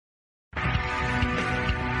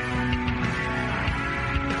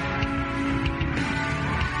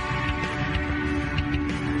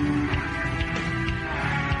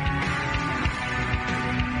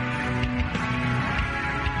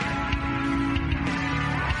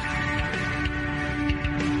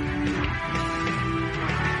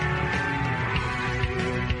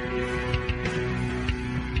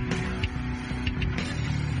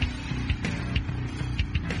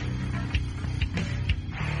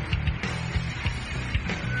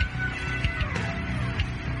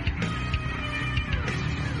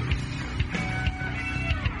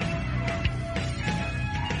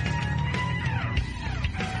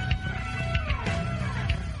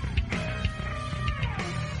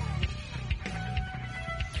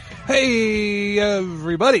Hey,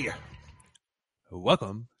 everybody.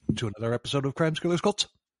 Welcome to another episode of Crime Killers Cults.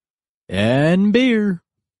 And beer.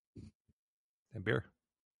 And beer.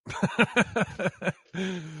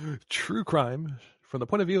 True crime from the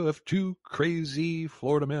point of view of two crazy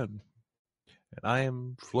Florida men. And I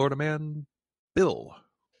am Florida man Bill.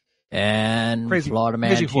 And Crazy Florida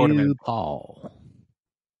man Florida man. Paul.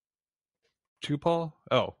 Two Paul?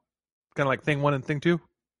 Oh, kind of like thing one and thing two?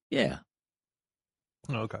 Yeah.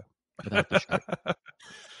 Oh, okay. Without the shirt.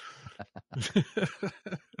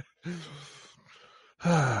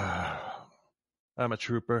 I'm a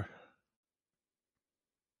trooper.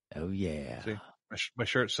 Oh, yeah. See, my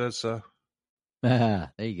shirt says so. There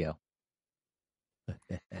you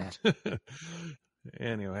go.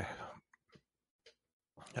 Anyway.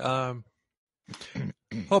 Hope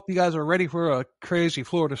you guys are ready for a crazy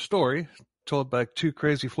Florida story told by two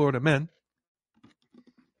crazy Florida men.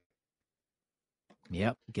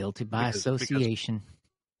 Yep, guilty by association.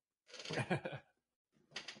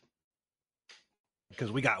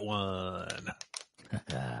 Because we got one.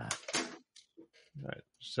 All right,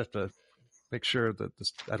 just have to make sure that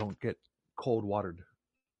I don't get cold watered.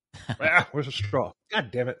 Where's the straw? God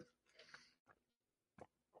damn it.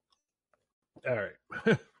 All right.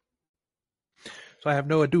 So I have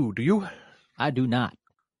no ado, do you? I do not.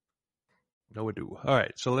 No ado. All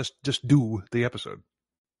right, so let's just do the episode.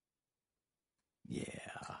 Yeah.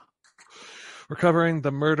 We're covering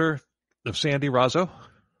the murder of Sandee Rozzo.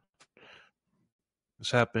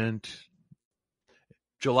 This happened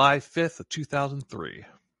July 5th of 2003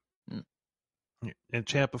 in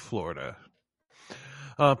Tampa, Florida.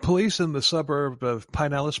 Police in the suburb of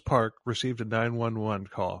Pinellas Park received a 911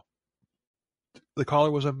 call. The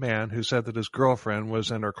caller was a man who said that his girlfriend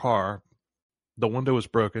was in her car. The window was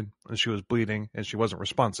broken and she was bleeding and she wasn't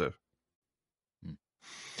responsive.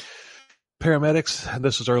 Paramedics,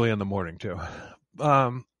 this is early in the morning too.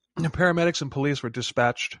 Paramedics and police were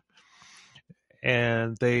dispatched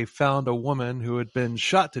and they found a woman who had been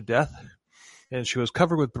shot to death and she was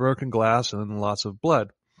covered with broken glass and lots of blood.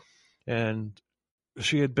 And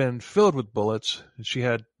she had been filled with bullets. She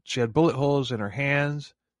had bullet holes in her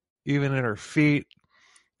hands, even in her feet,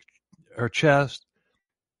 her chest,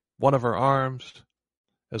 one of her arms,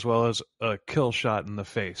 as well as a kill shot in the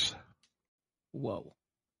face. Whoa.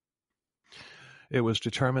 It was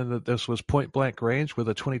determined that this was point-blank range with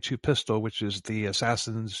a .22 pistol, which is the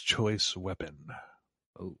assassin's choice weapon.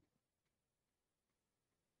 Oh.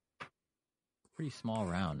 Pretty small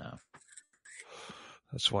round now.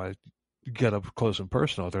 That's why you get up close and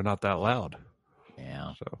personal. They're not that loud.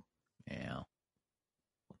 Yeah. So. Yeah.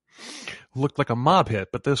 Looked like a mob hit,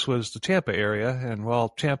 but this was the Tampa area, and while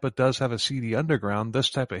Tampa does have a seedy underground, this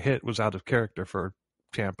type of hit was out of character for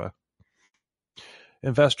Tampa.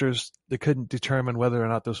 Investors, they couldn't determine whether or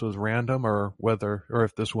not this was random or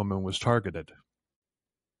if this woman was targeted.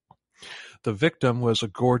 The victim was a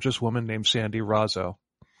gorgeous woman named Sandee Rozzo.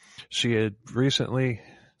 She had recently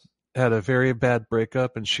had a very bad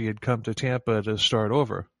breakup and she had come to Tampa to start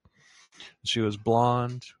over. She was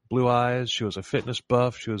blonde, blue eyes, she was a fitness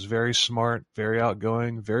buff, she was very smart, very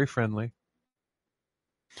outgoing, very friendly.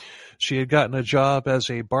 She had gotten a job as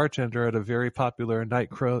a bartender at a very popular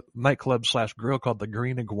nightclub/grill called the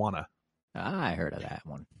Green Iguana. I heard of that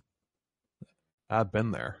one. I've been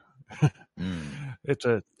there.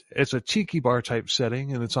 It's a tiki bar type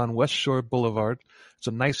setting, and it's on West Shore Boulevard. It's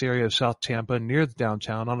a nice area of South Tampa, near the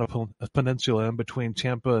downtown, on a peninsula in between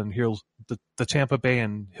Tampa and the Tampa Bay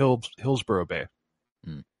and Hillsborough Bay.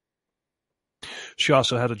 She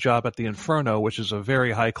also had a job at the Inferno, which is a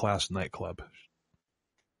very high class nightclub.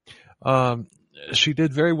 She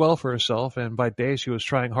did very well for herself, and by day she was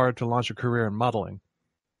trying hard to launch a career in modeling.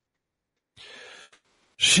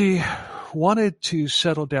 She wanted to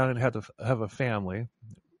settle down and have a family.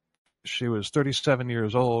 She was 37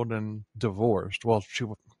 years old and divorced. Well,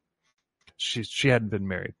 she hadn't been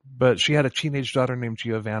married, but she had a teenage daughter named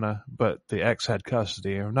Giovanna, but the ex had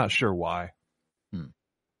custody. I'm not sure why.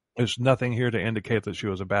 There's nothing here to indicate that she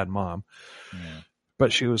was a bad mom,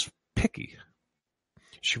 but she was picky.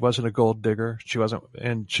 She wasn't a gold digger. She wasn't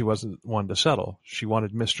one to settle. She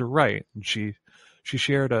wanted Mr. Right. And she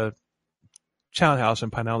shared a townhouse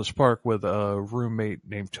in Pinellas Park with a roommate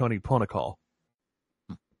named Tony Ponacall.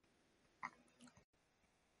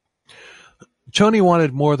 Tony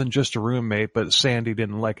wanted more than just a roommate, but Sandee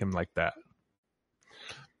didn't like him like that.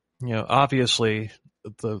 Obviously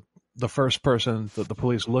the first person that the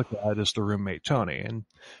police look at is the roommate, Tony, and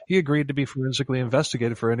he agreed to be forensically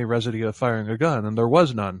investigated for any residue of firing a gun, and there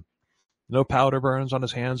was none. No powder burns on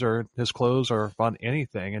his hands or his clothes or on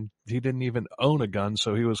anything, and he didn't even own a gun,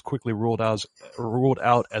 so he was quickly ruled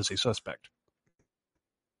out as a suspect.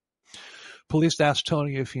 Police asked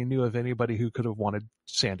Tony if he knew of anybody who could have wanted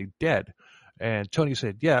Sandee dead, and Tony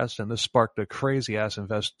said yes, and this sparked a crazy-ass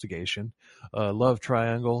investigation. Love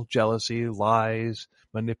triangle, jealousy, lies,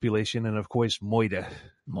 manipulation, and of course, moida.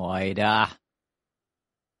 Moida.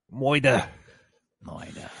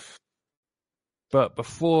 But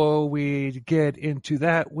before we get into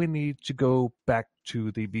that, we need to go back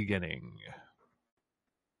to the beginning.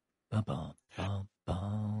 Bum, bum,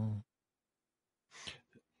 bum.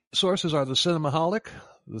 Sources are The Cinemaholic,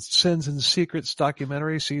 The Sins and Secrets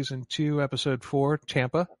documentary, Season 2, Episode 4,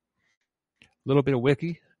 Tampa, a little bit of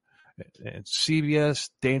Wiki, and CBS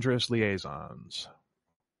Dangerous Liaisons.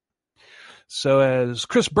 So as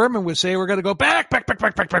Chris Berman would say, we're going to go back.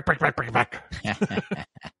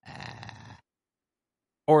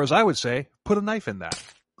 Or as I would say, put a knife in that.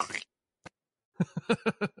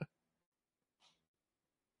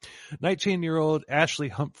 19-year-old Ashley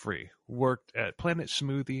Humphrey worked at Planet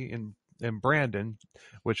Smoothie in Brandon,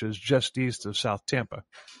 which is just east of South Tampa.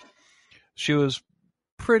 She was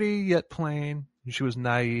pretty yet plain. She was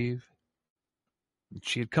naive.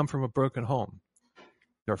 She had come from a broken home.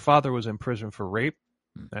 Her father was in prison for rape,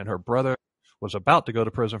 and her brother was about to go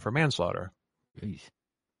to prison for manslaughter. Jeez.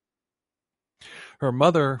 Her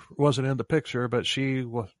mother wasn't in the picture, but she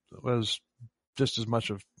was just as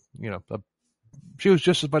much of, she was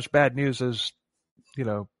just as much bad news as,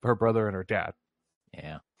 her brother and her dad.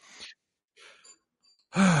 Yeah.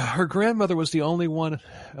 Her grandmother was the only one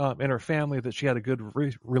in her family that she had a good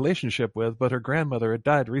relationship with, but her grandmother had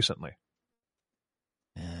died recently.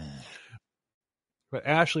 But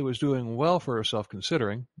Ashley was doing well for herself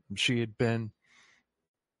considering she had been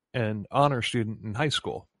an honor student in high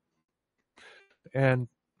school. And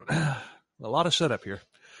a lot of setup here.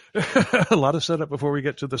 A lot of setup before we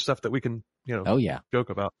get to the stuff that we can, joke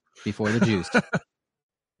about. Before the juice.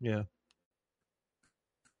 Yeah.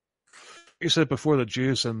 You said before the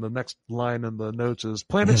juice, and the next line in the notes is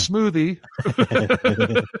Planet Smoothie.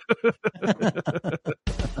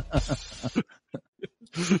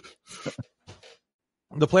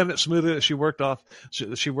 The Planet Smoothie that she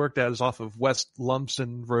worked at is off of West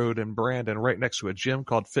Lumsden Road in Brandon, right next to a gym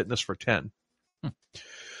called Fitness for 10.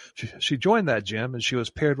 She joined that gym, and she was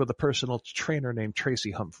paired with a personal trainer named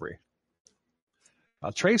Tracy Humphrey.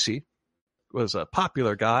 Tracy was a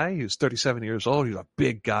popular guy. He was 37 years old. He was a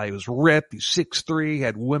big guy. He was ripped. He's 6'3". He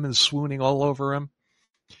had women swooning all over him.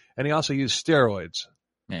 And he also used steroids.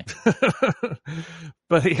 Yeah.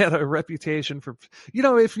 But he had a reputation for,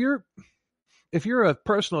 if you're a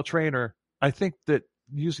personal trainer, I think that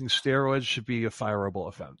using steroids should be a fireable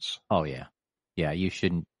offense. Oh yeah. Yeah, you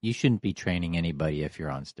shouldn't be training anybody if you're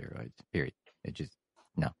on steroids. Period. It just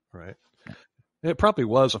no. Right. No. It probably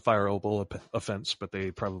was a fireable offense, but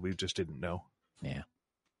they probably just didn't know. Yeah.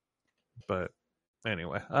 But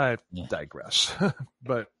anyway, I digress.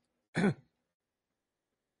 But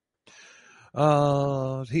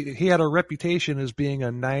he had a reputation as being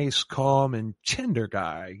a nice, calm, and tender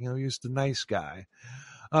guy. He was the nice guy.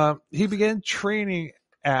 He began training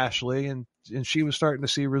Ashley, and she was starting to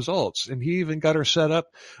see results. And he even got her set up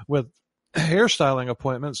with hairstyling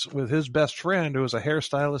appointments with his best friend, who was a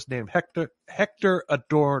hairstylist named Hector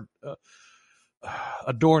Adorno.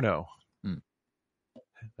 Adorno.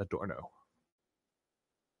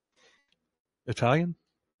 Italian?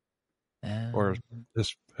 Or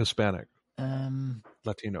Hispanic?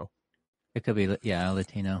 Latino. It could be,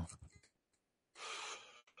 Latino.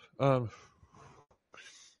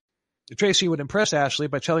 Tracy would impress Ashley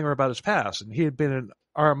by telling her about his past, and he had been an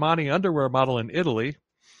Armani underwear model in Italy.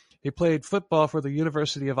 He played football for the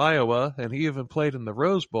University of Iowa, and he even played in the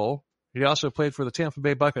Rose Bowl. He also played for the Tampa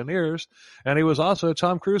Bay Buccaneers, and he was also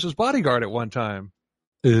Tom Cruise's bodyguard at one time.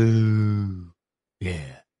 Ooh.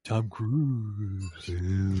 Yeah. Tom Cruise.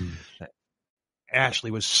 Ooh.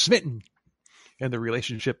 Ashley was smitten, and the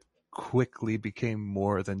relationship quickly became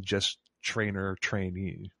more than just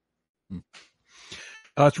trainer-trainee.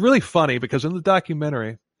 It's really funny because in the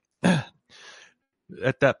documentary,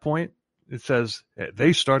 at that point, it says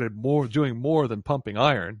they started doing more than pumping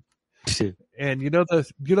iron. And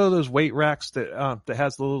those weight racks that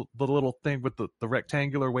has the little thing with the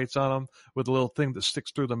rectangular weights on them, with the little thing that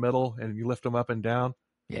sticks through the middle, and you lift them up and down.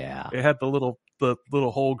 Yeah, it had the little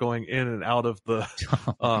hole going in and out of the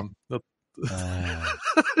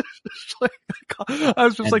I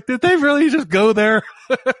was just like, did they really just go there?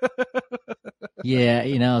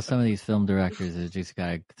 Yeah, some of these film directors have just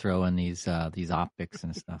got to throw in these optics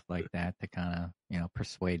and stuff like that to kind of,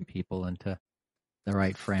 persuade people into the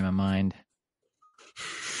right frame of mind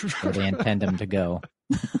where they intend him to go.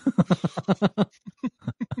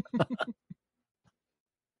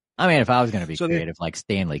 I mean, if I was going to be creative like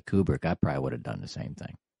Stanley Kubrick, I probably would have done the same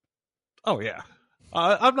thing. Oh, yeah.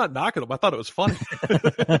 I'm not knocking him. I thought it was funny.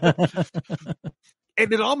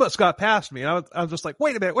 And it almost got past me. I was just like,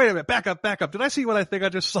 wait a minute, back up. Did I see what I think I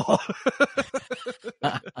just saw?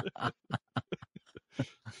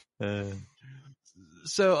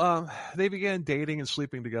 So they began dating and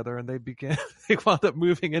sleeping together, and they wound up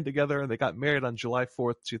moving in together, and they got married on July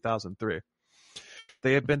 4th, 2003.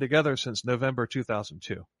 They had been together since November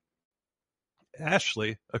 2002.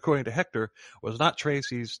 Ashley, according to Hector, was not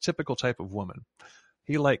Tracy's typical type of woman.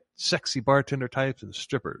 He liked sexy bartender types and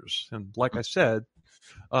strippers. And like I said,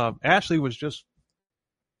 Ashley was just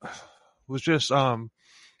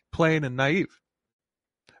plain and naive.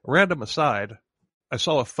 Random aside, I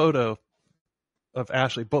saw a photo of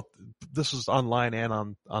Ashley. Both this is online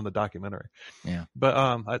and on the documentary. Yeah. But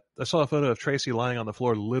I saw a photo of Tracy lying on the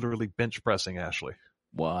floor, literally bench pressing Ashley.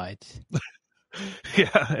 What?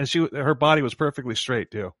 Yeah, and her body was perfectly straight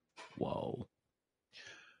too. Whoa.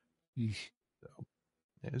 It's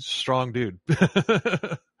a strong dude.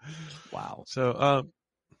 Wow. So,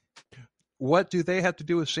 what do they have to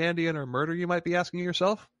do with Sandee and her murder, you might be asking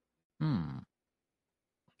yourself? Well,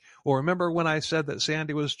 remember when I said that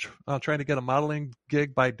Sandee was trying to get a modeling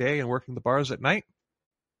gig by day and working the bars at night?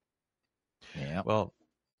 Yeah. Well,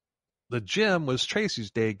 the gym was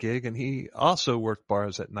Tracy's day gig, and he also worked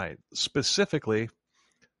bars at night, specifically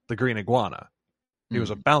the Green Iguana. He was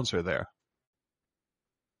a bouncer there.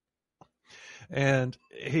 And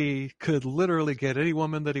he could literally get any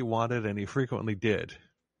woman that he wanted, and he frequently did.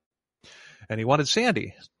 And he wanted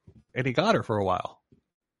Sandee, and he got her for a while.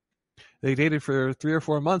 They dated for 3 or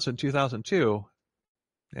 4 months in 2002,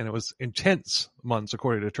 and it was intense months,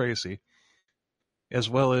 according to Tracy, as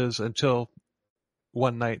well as until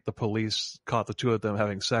one night the police caught the two of them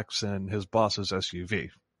having sex in his boss's SUV.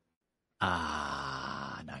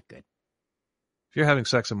 Not good. If you're having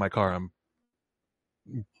sex in my car,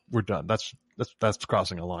 we're done. That's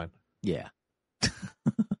crossing a line. Yeah.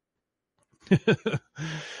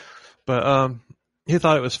 But he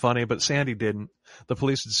thought it was funny, but Sandee didn't. The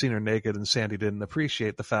police had seen her naked, and Sandee didn't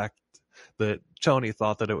appreciate the fact that Tony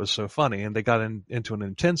thought that it was so funny, and they got into an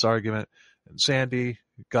intense argument, and Sandee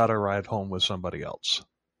got a ride home with somebody else.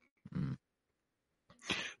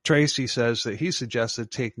 Tracy says that he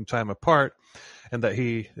suggested taking time apart, and that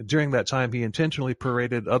during that time, he intentionally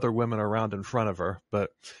paraded other women around in front of her, but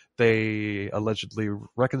they allegedly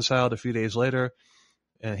reconciled a few days later,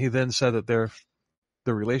 and he then said that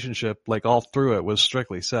the relationship, like all through it, was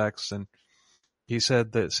strictly sex, and he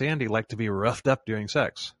said that Sandee liked to be roughed up during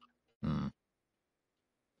sex.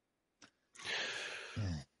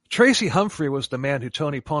 Tracy Humphrey was the man who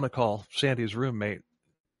Tony Ponacall, Sandee's roommate,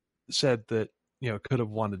 said that, could have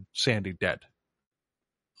wanted Sandee dead.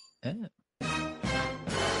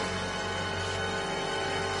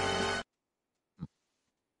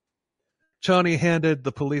 Tony handed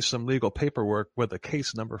the police some legal paperwork with a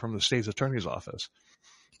case number from the state's attorney's office.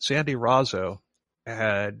 Sandee Rozzo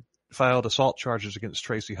had filed assault charges against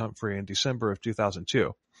Tracy Humphrey in December of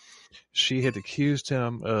 2002. She had accused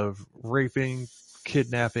him of raping,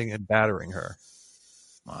 kidnapping, and battering her.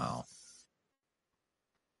 Wow.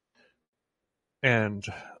 And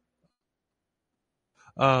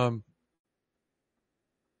there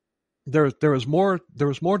was more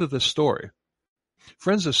to this story.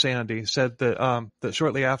 Friends of Sandee said that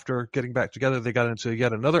shortly after getting back together, they got into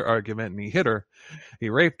yet another argument, and he hit her, he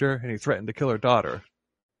raped her, and he threatened to kill her daughter.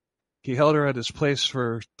 He held her at his place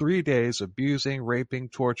for 3 days, abusing, raping,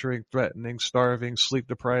 torturing, threatening, starving, sleep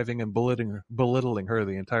depriving, and belittling her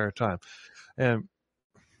the entire time. And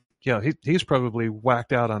he's probably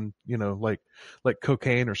whacked out on like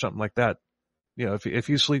cocaine or something like that. If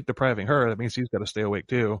he's sleep depriving her, that means he's got to stay awake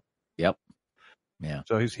too. Yep. Yeah.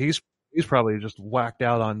 So he's probably just whacked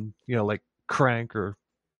out on like crank or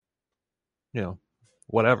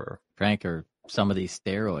whatever. Crank or some of these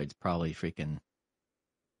steroids probably freaking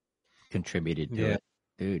contributed to it.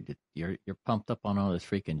 Dude, you're pumped up on all this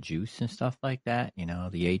freaking juice and stuff like that.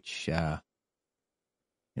 The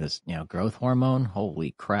growth hormone.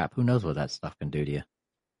 Holy crap! Who knows what that stuff can do to you?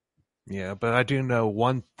 Yeah, but I do know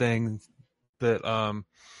one thing that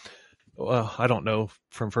I don't know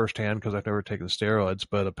from firsthand because I've never taken steroids,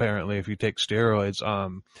 but apparently if you take steroids,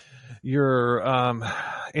 your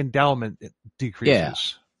endowment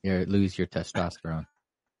decreases. Yeah, you lose your testosterone.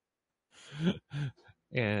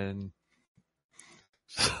 And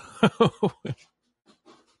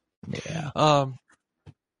yeah.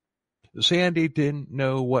 Sandee didn't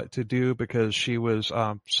know what to do because she was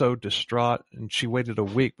so distraught, and she waited a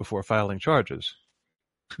week before filing charges.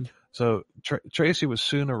 So Tracy was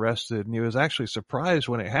soon arrested, and he was actually surprised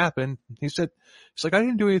when it happened. He's like, I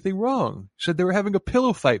didn't do anything wrong. He said they were having a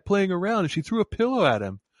pillow fight playing around, and she threw a pillow at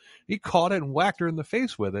him. He caught it and whacked her in the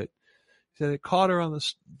face with it. He said it caught her on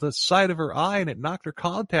the side of her eye, and it knocked her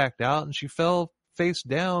contact out, and she fell face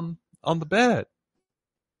down on the bed.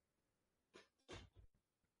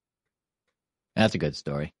 That's a good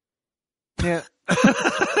story. Yeah.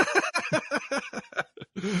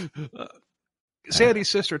 Sandee's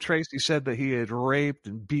sister Tracy said that he had raped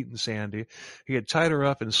and beaten Sandee. He had tied her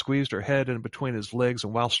up and squeezed her head in between his legs,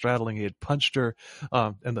 and while straddling, he had punched her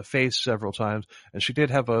in the face several times. And she did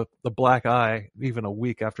have a black eye even a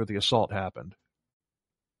week after the assault happened.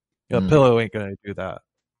 A pillow ain't going to do that.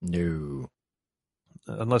 No.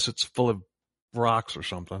 Unless it's full of rocks or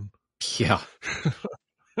something. Yeah.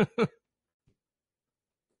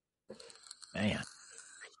 Man.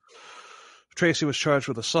 Tracy was charged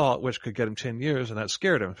with assault, which could get him 10 years, and that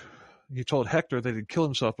scared him. He told Hector that he'd kill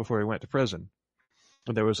himself before he went to prison.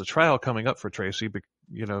 And there was a trial coming up for Tracy,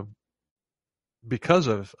 because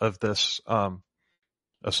of this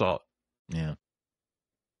assault. Yeah.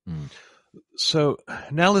 So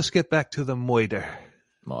now let's get back to the murder.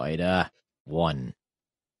 Murder 1.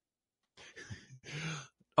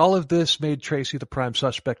 All of this made Tracy the prime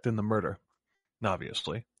suspect in the murder,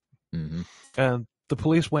 obviously. Mm-hmm. And the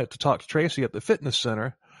police went to talk to Tracy at the fitness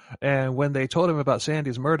center, and when they told him about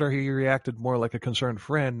Sandee's murder, he reacted more like a concerned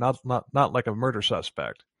friend, not like a murder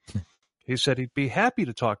suspect. He said he'd be happy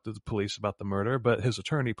to talk to the police about the murder, but his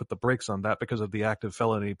attorney put the brakes on that because of the active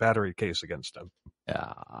felony battery case against him.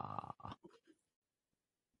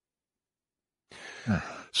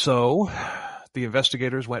 So the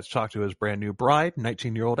investigators went to talk to his brand new bride,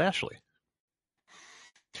 19-year-old Ashley.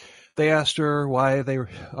 They asked her why they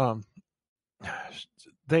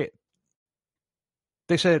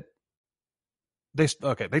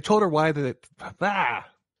told her why they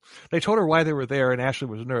told her why they were there, and Ashley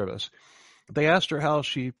was nervous. They asked her how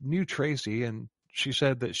she knew Tracy, and she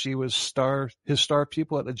said that she was his star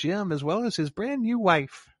pupil at the gym as well as his brand new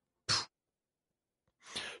wife.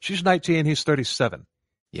 She's 19, he's 37.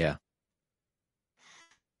 Yeah.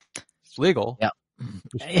 It's legal. Yeah.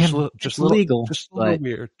 Just legal. Just a little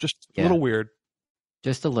weird. Just a little weird.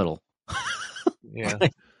 Just a little. Yeah.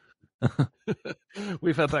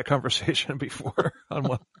 We've had that conversation before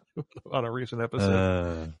on a recent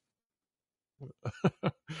episode.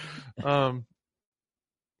 The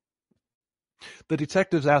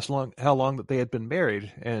detectives asked how long that they had been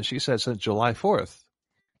married, and she said since July 4th.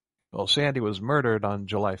 Well, Sandee was murdered on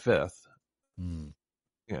July 5th.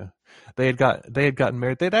 Yeah. They had gotten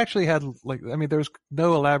married. They'd actually had there was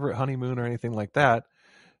no elaborate honeymoon or anything like that.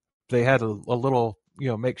 They had a little,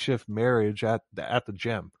 makeshift marriage at the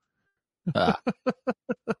gym.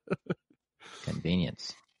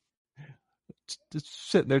 Convenience. Just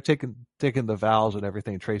sitting there taking the vows and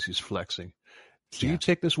everything. Tracy's flexing. Do you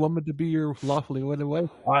take this woman to be your lawfully wedded wife?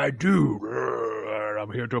 I do.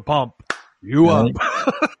 I'm here to pump you up.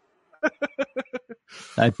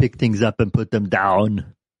 I pick things up and put them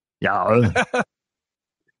down. Yeah.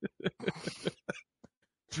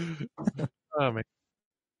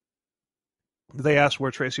 They asked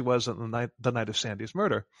where Tracy was on the night of Sandee's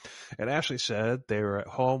murder, and Ashley said they were at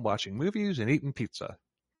home watching movies and eating pizza.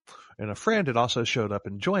 And a friend had also showed up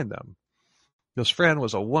and joined them. This friend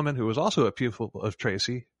was a woman who was also a pupil of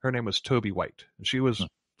Tracy. Her name was Toby White, and she was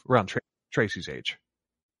around Tracy's age,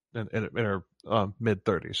 in her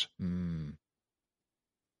mid-30s.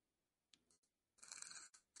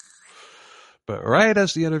 But right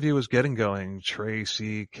as the interview was getting going,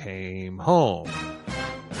 Tracy came home.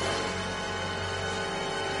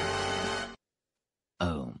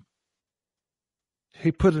 Oh.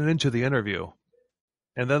 He put an end to the interview.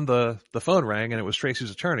 And then the phone rang, and it was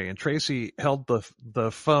Tracy's attorney. And Tracy held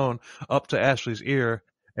the phone up to Ashley's ear,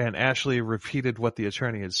 and Ashley repeated what the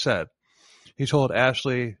attorney had said. He told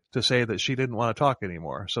Ashley to say that she didn't want to talk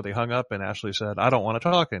anymore. So they hung up, and Ashley said, I don't want to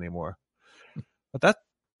talk anymore. But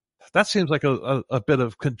that seems like a bit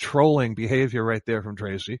of controlling behavior right there from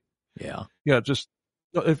Tracy. Yeah. Yeah, just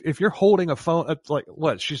if you're holding a phone, like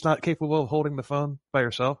what? She's not capable of holding the phone by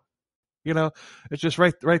herself. It's just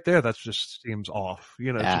right there. That just seems off.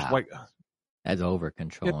 It's just like that's over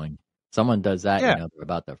controlling. Someone does that, Yeah. they're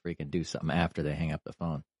about to freaking do something after they hang up the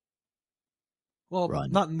phone. Well,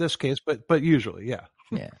 Run. not in this case, but usually, yeah.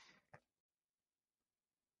 Yeah.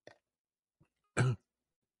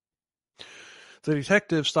 The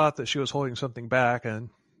detectives thought that she was holding something back,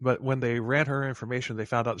 but when they ran her information, they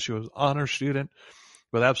found out that she was an honor student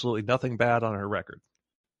with absolutely nothing bad on her record.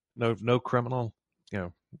 No criminal,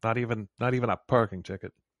 not even a parking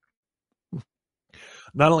ticket.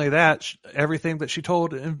 Not only that, everything that she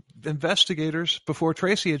told investigators before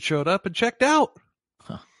Tracy had showed up and checked out.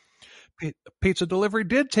 Huh. Pizza delivery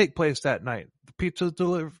did take place that night.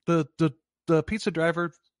 The pizza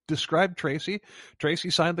driver described Tracy. Tracy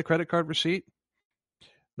signed the credit card receipt.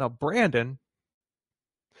 Now, Brandon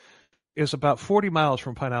is about 40 miles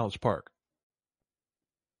from Pinellas Park.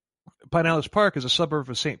 Pinellas Park is a suburb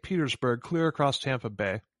of St. Petersburg, clear across Tampa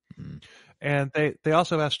Bay. Mm-hmm. And they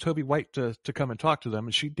also asked Toby White to come and talk to them,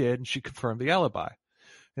 and she did, and she confirmed the alibi.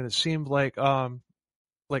 And it seemed like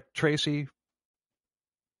Tracy,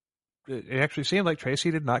 it actually seemed like Tracy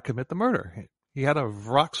did not commit the murder. He had a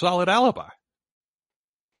rock solid alibi,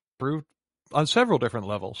 proved on several different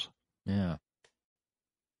levels. Yeah.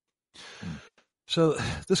 So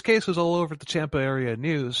this case was all over the Tampa area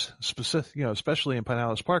news, especially in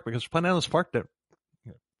Pinellas Park, because Pinellas Park didn't.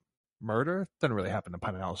 Murder didn't really happen in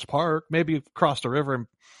Pinellas Park. Maybe across the river in,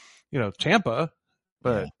 Tampa,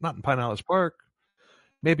 but not in Pinellas Park.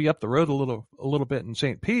 Maybe up the road a little bit in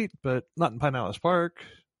St. Pete, but not in Pinellas Park.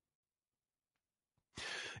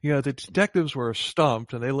 The detectives were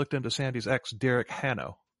stumped, and they looked into Sandee's ex, Derek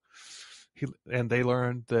Hanno. And they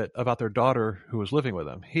learned that about their daughter who was living with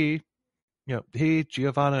him. He,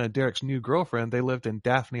 Giovanna, and Derek's new girlfriend, they lived in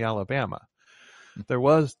Daphne, Alabama. There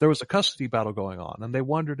was a custody battle going on, and they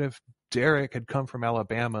wondered if Derek had come from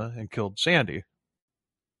Alabama and killed Sandee.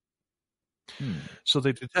 So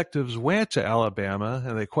the detectives went to Alabama,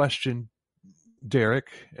 and they questioned Derek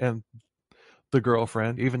and the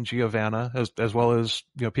girlfriend, even Giovanna, as well as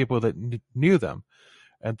people that knew them.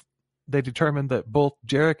 And they determined that both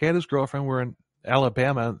Derek and his girlfriend were in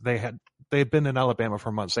Alabama. They had been in Alabama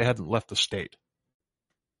for months. They hadn't left the state.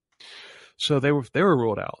 So they were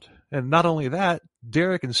ruled out. And not only that,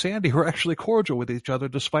 Derek and Sandee were actually cordial with each other,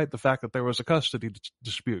 despite the fact that there was a custody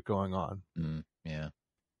dispute going on. Yeah,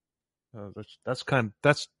 that's kind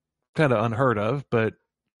of unheard of, but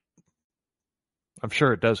I'm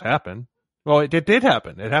sure it does happen. Well, it did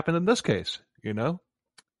happen. It happened in this case.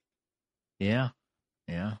 Yeah.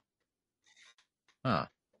 Huh.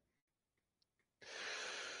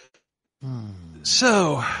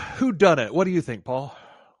 So, who done it? What do you think, Paul?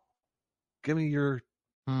 Give me your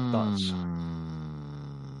thoughts.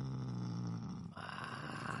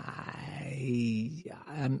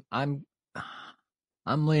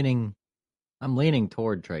 I'm leaning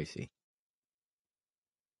toward Tracy,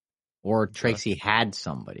 or Tracy had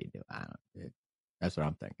somebody do. That's what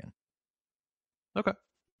I'm thinking. Okay,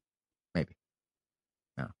 maybe.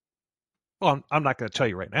 No. Well, I'm not going to tell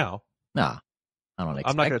you right now. No, I don't.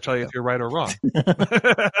 I'm not going to tell you if you're right or wrong.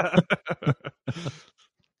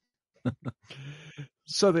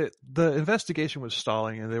 So the investigation was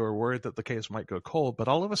stalling, and they were worried that the case might go cold. But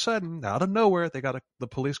all of a sudden, out of nowhere, the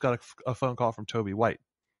police got a phone call from Toby White.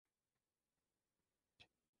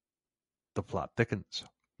 The plot thickens.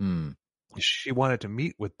 She wanted to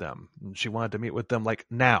meet with them. She wanted to meet with them like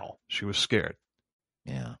now. She was scared.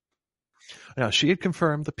 Yeah. Now she had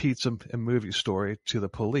confirmed the pizza and movie story to the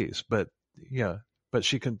police, but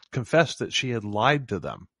she confessed that she had lied to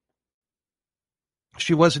them.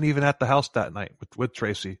 She wasn't even at the house that night with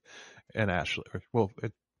Tracy and Ashley. Well,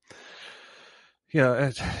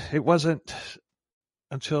 it wasn't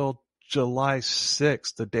until July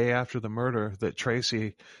 6th, the day after the murder, that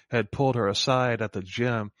Tracy had pulled her aside at the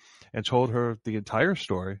gym and told her the entire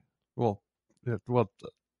story. That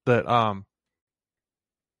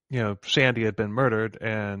Sandee had been murdered,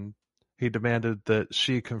 and he demanded that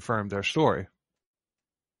she confirm their story.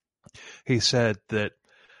 He said that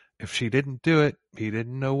if she didn't do it, he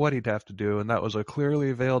didn't know what he'd have to do, and that was a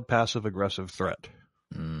clearly veiled passive-aggressive threat.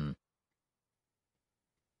 I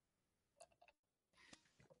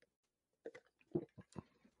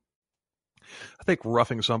think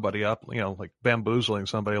roughing somebody up, like bamboozling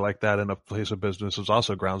somebody like that in a place of business is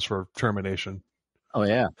also grounds for termination. Oh,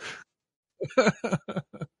 yeah.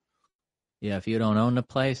 Yeah, if you don't own the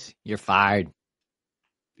place, you're fired.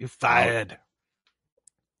 You're fired.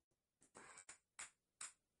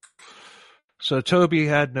 So Toby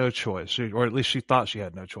had no choice, or at least she thought she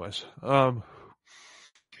had no choice.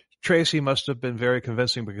 Tracy must have been very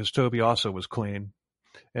convincing because Toby also was clean,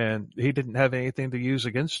 and he didn't have anything to use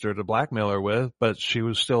against her to blackmail her with, but she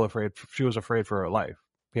was still afraid. She was afraid for her life.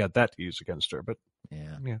 He had that to use against her, but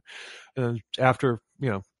and after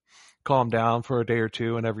calmed down for a day or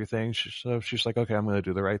two and everything, she's like, okay, I'm going to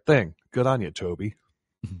do the right thing. Good on you, Toby.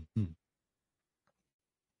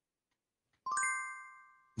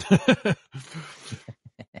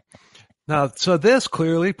 Now, so this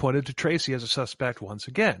clearly pointed to Tracy as a suspect once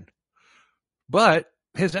again. But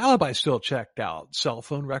his alibi still checked out. Cell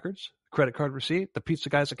phone records, credit card receipt, the pizza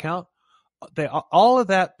guy's account. All of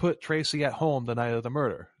that put Tracy at home the night of the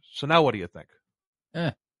murder. So now what do you think?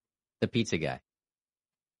 The pizza guy.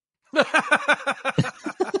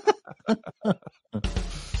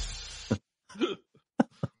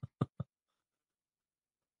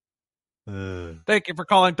 Thank you for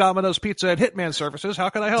calling Domino's Pizza and Hitman Services. How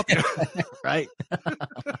can I help you? Right.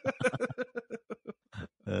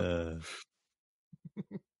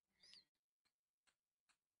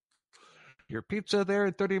 Your pizza there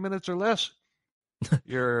in 30 minutes or less.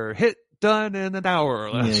 Your hit done in an hour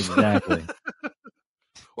or less. Yeah, exactly.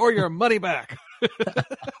 Or your money back.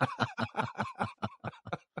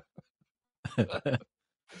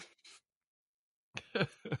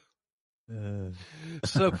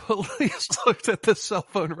 So police looked at the cell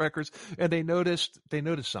phone records and they noticed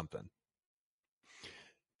something.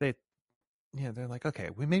 They're like, okay,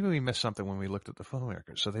 maybe we missed something when we looked at the phone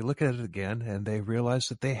records. So they look at it again and they realized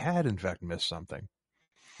that they had in fact missed something.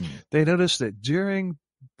 They noticed that during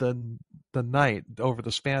the night, over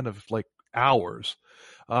the span of like hours,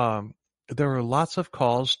 there were lots of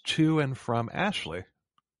calls to and from Ashley.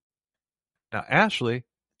 Now, Ashley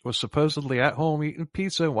was supposedly at home eating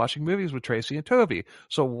pizza and watching movies with Tracy and Toby.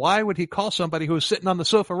 So why would he call somebody who was sitting on the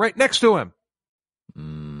sofa right next to him?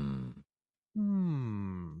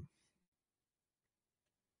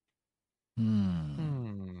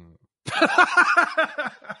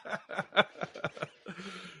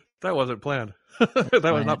 That wasn't planned. That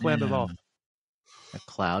was not planned at all. A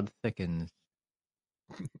cloud thickens.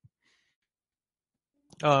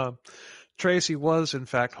 Tracy was in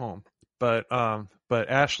fact home, but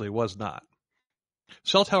Ashley was not.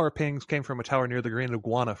 Cell tower pings came from a tower near the Green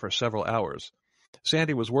Iguana for several hours.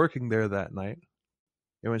 Sandee was working there that night,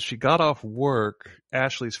 and when she got off work,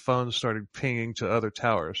 Ashley's phone started pinging to other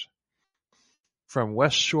towers. From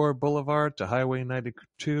West Shore Boulevard to Highway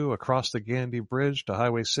 92, across the Gandy Bridge to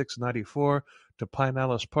Highway 694, to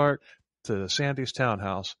Pinellas Park, to Sandee's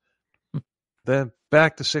townhouse. Then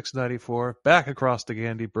back to 694, back across the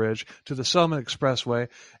Gandy Bridge, to the Selma Expressway,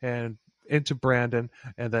 and into Brandon,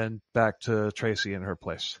 and then back to Tracy and her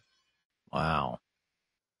place. Wow.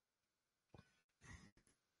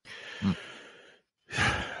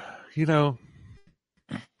 You know,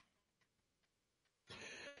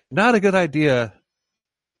 not a good idea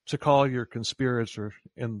to call your conspirator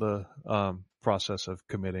in the process of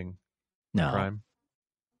committing crime.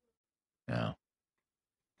 No.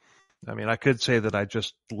 I mean, I could say that I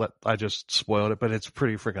just spoiled it, but it's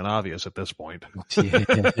pretty freaking obvious at this point.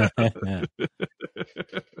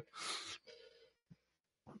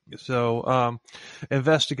 So,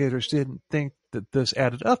 investigators didn't think that this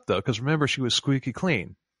added up, though, because remember, she was squeaky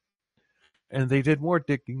clean. And they did more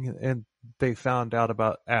digging, and they found out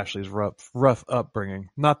about Ashley's rough upbringing.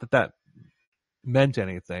 Not that meant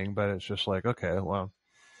anything, but it's just like, okay, well,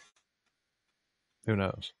 who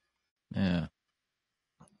knows? Yeah.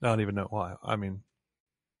 I don't even know why. I mean,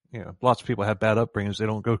 lots of people have bad upbringings. They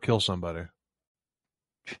don't go kill somebody.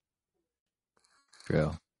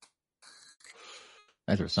 True.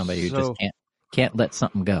 That's for somebody who just can't let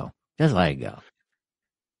something go. Just let it go.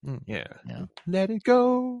 Yeah. Let it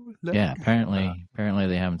go. Apparently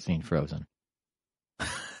they haven't seen Frozen.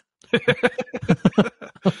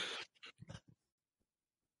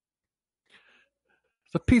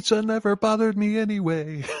 The pizza never bothered me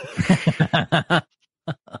anyway.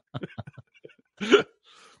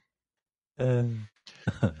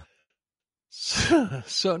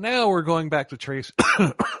 So now we're going back to Tracy.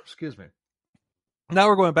 Excuse me. Now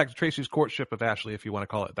we're going back to Tracy's courtship of Ashley, if you want to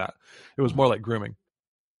call it that. It was more like grooming.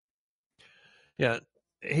 Yeah,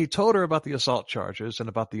 he told her about the assault charges and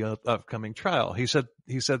about the upcoming trial. He said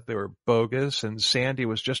they were bogus, and Sandee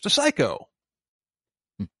was just a psycho.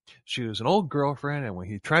 She was an old girlfriend, and when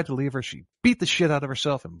he tried to leave her, she beat the shit out of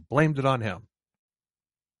herself and blamed it on him.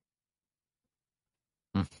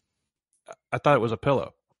 I thought it was a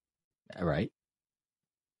pillow. Right.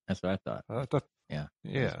 That's what I thought. Yeah.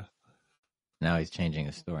 Yeah. Now he's changing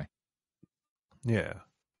his story. Yeah.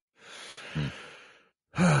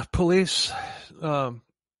 Police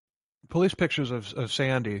pictures of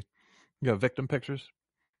Sandee, victim pictures,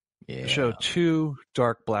 show 2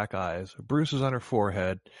 dark black eyes, bruises on her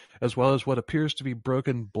forehead, as well as what appears to be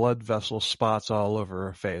broken blood vessel spots all over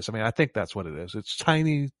her face. I mean, I think that's what it is. It's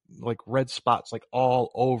tiny, like red spots, like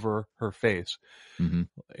all over her face,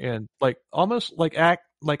 and like almost like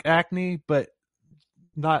acne, but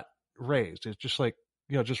not raised. It's just like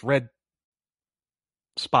just red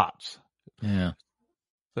spots. Yeah.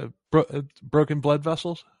 The broken blood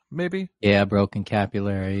vessels, maybe. Yeah, broken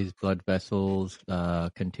capillaries, blood vessels,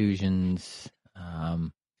 contusions.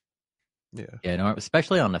 Yeah. Yeah, no,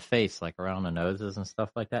 especially on the face, like around the noses and stuff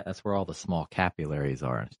like that. That's where all the small capillaries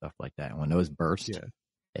are and stuff like that. And when those burst,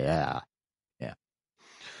 yeah.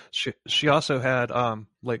 She also had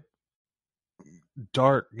like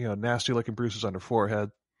dark, nasty looking bruises on her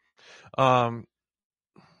forehead.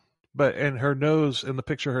 But in her nose, in the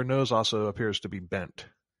picture, her nose also appears to be bent.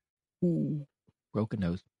 Ooh. Broken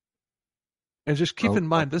nose. And just keep in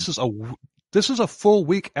mind, this is a full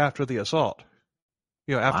week after the assault.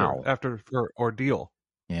 After her ordeal.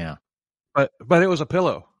 Yeah. But it was a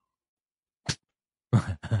pillow.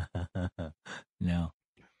 No.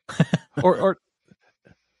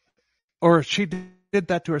 or she did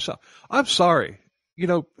that to herself. I'm sorry.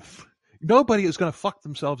 Nobody is going to fuck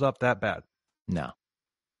themselves up that bad. No.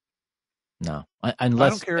 Unless, I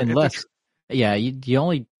don't care the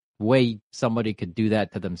only way somebody could do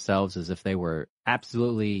that to themselves is if they were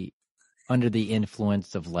absolutely under the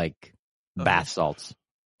influence of like bath salts.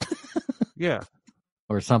 Yeah.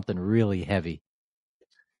 Or something really heavy.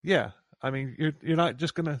 Yeah. I mean, you're not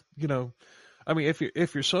just going to, I mean,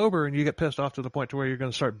 if you're sober and you get pissed off to the point to where you're going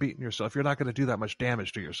to start beating yourself, you're not going to do that much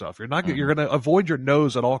damage to yourself. You're not. You're going to avoid your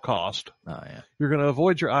nose at all cost. Oh yeah. You're going to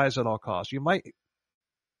avoid your eyes at all costs. You might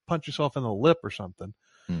punch yourself in the lip or something,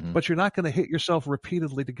 but you're not going to hit yourself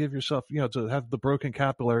repeatedly to give yourself, to have the broken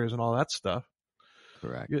capillaries and all that stuff.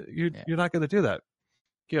 Correct. You're not going to do that.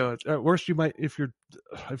 At worst you might, if you're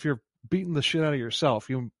beating the shit out of yourself,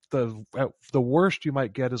 the worst you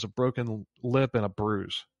might get is a broken lip and a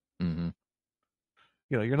bruise. Mm-hmm.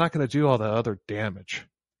 You're not going to do all the other damage.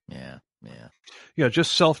 Yeah.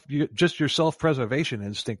 Just your self-preservation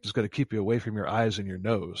instinct is going to keep you away from your eyes and your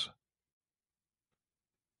nose.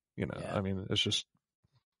 I mean, it's just.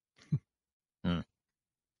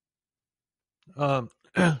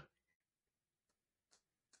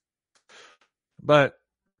 But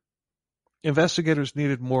investigators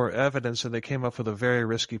needed more evidence, and they came up with a very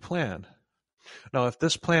risky plan. Now, if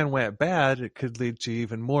this plan went bad, it could lead to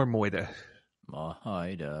even more moida. Oh,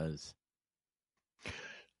 it does.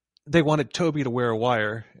 They wanted Toby to wear a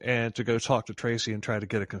wire and to go talk to Tracy and try to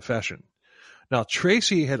get a confession. Now,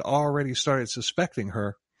 Tracy had already started suspecting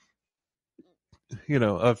her,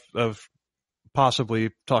 of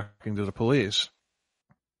possibly talking to the police.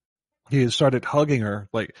 He had started hugging her,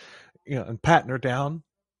 and patting her down.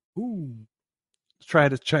 Ooh.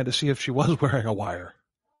 Trying to see if she was wearing a wire.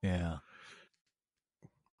 Yeah.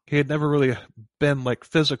 He had never really been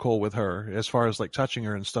physical with her as far as touching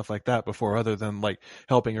her and stuff like that before, other than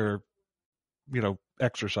helping her,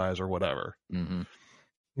 exercise or whatever. Mm-hmm.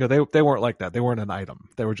 They weren't like that. They weren't an item.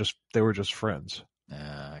 They were just friends.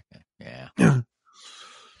 Okay. Yeah.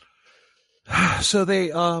 So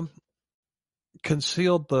they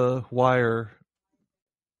concealed the wire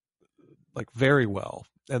very well,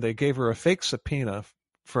 and they gave her a fake subpoena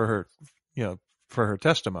for her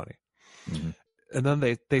testimony. Mm-hmm. And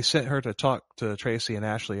then they sent her to talk to Tracy and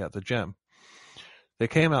Ashley at the gym. They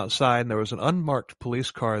came outside, and there was an unmarked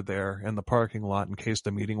police car there in the parking lot in case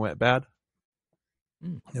the meeting went bad.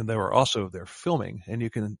 And they were also there filming, and you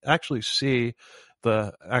can actually see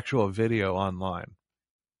the actual video online.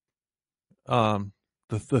 The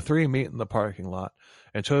three meet in the parking lot,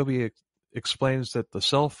 and Toby explains that the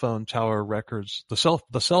cell tower records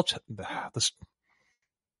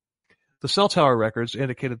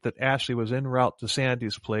indicated that Ashley was en route to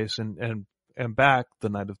Sandee's place and back the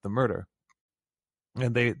night of the murder.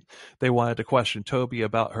 And they wanted to question Toby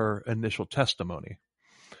about her initial testimony.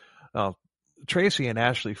 Tracy and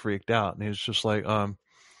Ashley freaked out, and he was just like,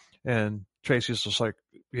 and Tracy's just like,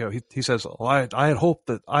 he says, well, I had hoped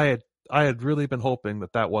that I had really been hoping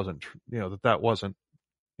that wasn't,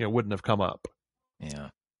 wouldn't have come up. Yeah.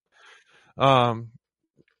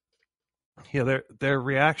 Their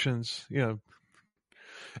reactions,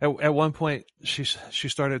 at one point she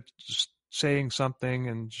started saying something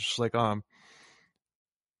and just like,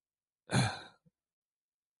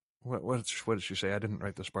 what did she say? I didn't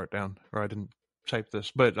write this part down, or I didn't type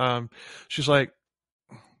this, but she's like,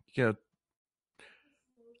 so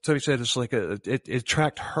he said it's like it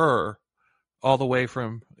tracked her all the way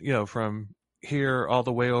from here all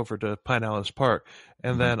the way over to Pinellas Park,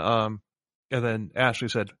 and then Ashley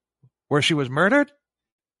said, where she was murdered.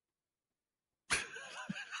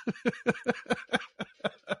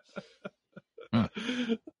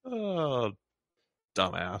 Oh,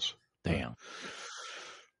 dumbass. Damn.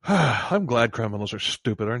 I'm glad criminals are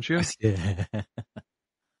stupid, aren't you?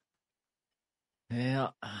 Yeah,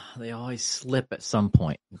 they always slip at some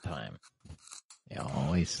point in time. They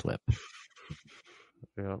always slip.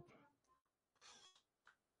 Yeah.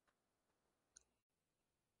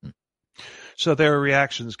 So their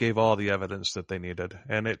reactions gave all the evidence that they needed,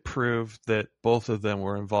 and it proved that both of them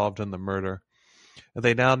were involved in the murder.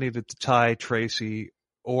 They now needed to tie Tracy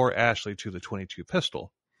or Ashley to the .22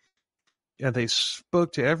 pistol. And they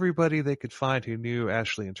spoke to everybody they could find who knew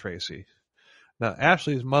Ashley and Tracy. Now,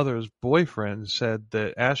 Ashley's mother's boyfriend said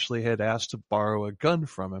that Ashley had asked to borrow a gun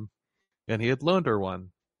from him, and he had loaned her one,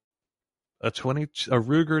 a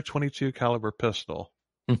Ruger 22 caliber pistol.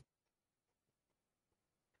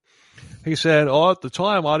 He said, at the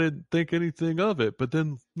time, I didn't think anything of it. But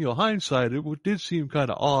then, hindsight, it did seem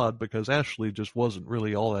kind of odd because Ashley just wasn't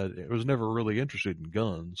really was never really interested in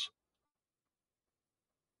guns.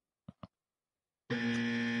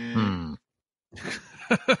 Hmm.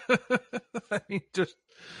 I mean, just,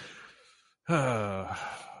 man,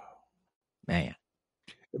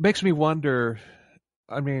 it makes me wonder,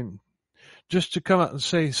 I mean, just to come out and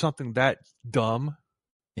say something that dumb.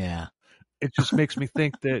 Yeah. It just makes me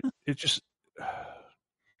think that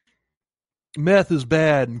meth is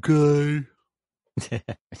bad, okay?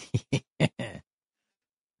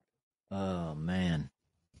 Oh man.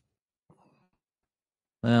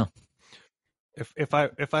 Well, if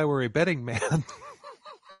I were a betting man,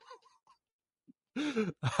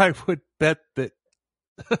 I would bet that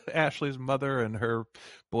Ashley's mother and her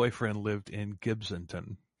boyfriend lived in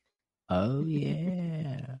Gibsonton. Oh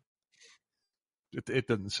yeah. It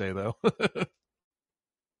doesn't say though.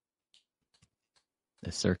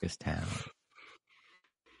 The circus town.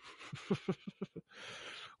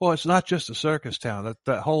 Well, it's not just a circus town.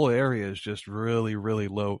 That whole area is just really, really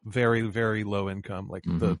low, very, very low income. Like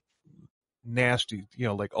the nasty,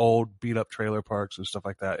 like old beat up trailer parks and stuff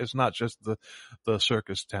like that. It's not just the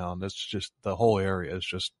circus town. It's just the whole area is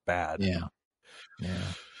just bad. Yeah. Yeah.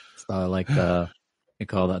 So like they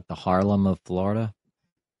call that the Harlem of Florida.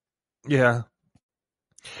 Yeah.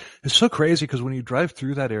 It's so crazy because when you drive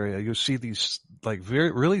through that area, you'll see these like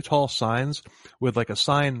very, really tall signs with like a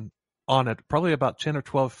sign on it, probably about 10 or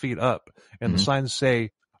 12 feet up. And the signs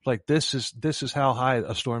say like, this is how high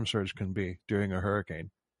a storm surge can be during a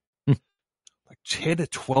hurricane. Like 10 to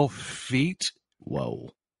 12 feet.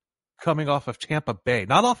 Whoa. Coming off of Tampa Bay,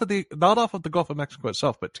 not off of the Gulf of Mexico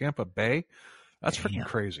itself, but Tampa Bay. That's freaking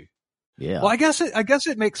crazy. Yeah. Well, I guess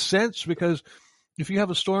it makes sense because if you have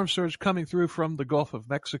a storm surge coming through from the Gulf of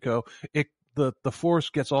Mexico, the force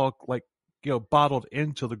gets all like, bottled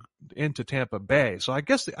into Tampa Bay. So I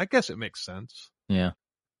guess it makes sense. Yeah.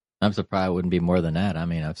 I'm surprised it wouldn't be more than that. I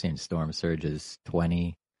mean, I've seen storm surges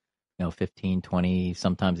 20, 15, 20,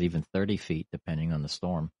 sometimes even 30 feet, depending on the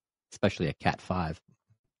storm, especially a Cat 5.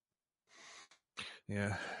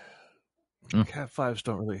 Yeah. Cat 5s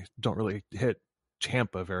don't really hit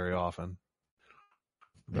Tampa very often.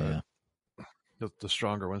 Yeah. The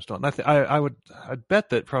stronger ones don't. And I'd bet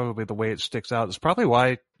that probably the way it sticks out is probably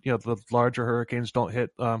why, the larger hurricanes don't hit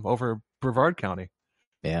over Brevard County.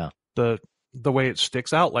 Yeah. The way it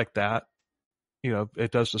sticks out like that,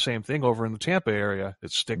 it does the same thing over in the Tampa area. It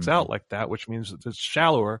sticks out like that, which means that it's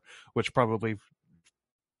shallower, which probably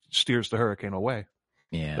steers the hurricane away.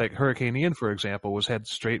 Yeah. Like Hurricane Ian, for example, was headed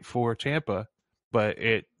straight for Tampa, but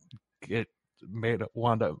it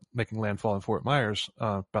wound up making landfall in Fort Myers,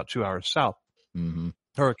 about 2 hours south. Mm-hmm.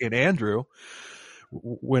 Hurricane Andrew,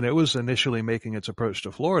 when it was initially making its approach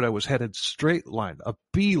to Florida, was headed a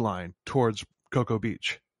beeline towards Cocoa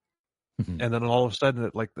Beach. And then all of a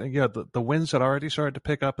sudden, the winds had already started to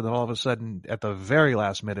pick up, and then all of a sudden, at the very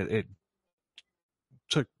last minute,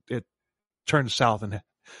 it turned south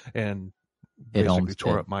and basically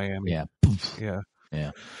tore up Miami. Yeah. Yeah.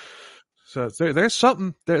 Yeah. So there's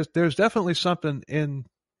something. There's definitely something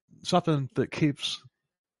that keeps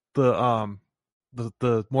the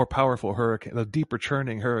more powerful hurricane, the deeper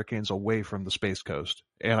churning hurricanes away from the Space Coast.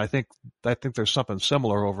 And I think there's something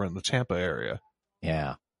similar over in the Tampa area.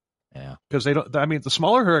 Yeah. Yeah. Because the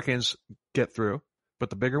smaller hurricanes get through, but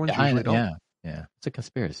the bigger ones usually don't. Yeah. Yeah. It's a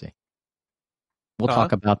conspiracy. We'll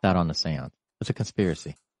talk about that on the seance. It's a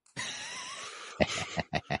conspiracy.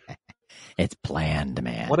 It's planned,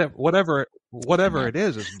 man. Whatever it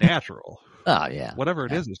is natural. Oh yeah. Whatever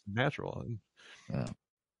it is natural. Yeah.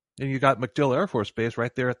 And you got MacDill Air Force Base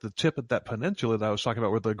right there at the tip of that peninsula that I was talking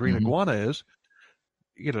about, where the green iguana is.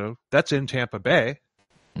 That's in Tampa Bay.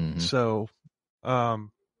 So,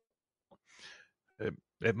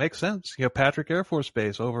 it makes sense. Patrick Air Force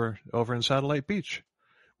Base over in Satellite Beach.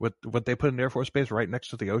 Would they put an Air Force Base right next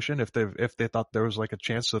to the ocean if they thought there was like a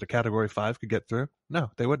chance that a Category 5 could get through?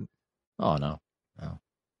 No, they wouldn't. Oh no.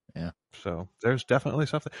 Yeah. So there's definitely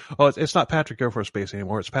something. Oh, it's not Patrick Air Force Base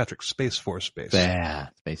anymore. It's Patrick Space Force Base. Yeah,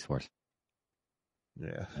 Space Force.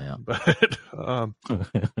 Yeah. Yeah.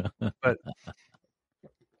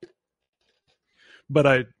 But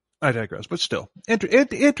I digress. But still,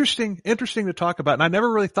 interesting to talk about. And I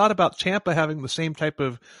never really thought about Tampa having the same type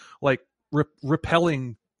of like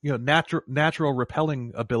repelling, natural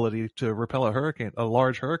repelling ability to repel a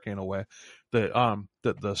large hurricane away that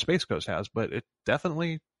the Space Coast has. But it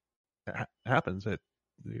definitely happens.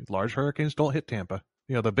 Large hurricanes don't hit Tampa.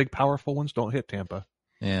 The big powerful ones don't hit Tampa.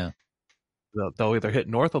 Yeah. They'll either hit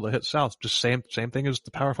north or they'll hit south. Just same thing as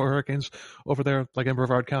the powerful hurricanes over there, like in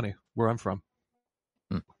Brevard County, where I'm from.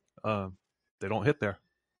 They don't hit there.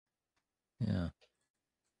 Yeah.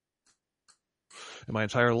 In my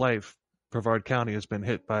entire life, Brevard County has been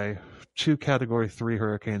hit by 2 Category 3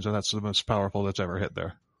 hurricanes, and that's the most powerful that's ever hit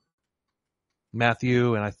there.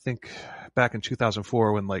 Matthew, and I think back in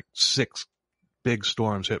 2004 when like 6 big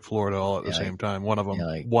storms hit Florida all at the same time. One of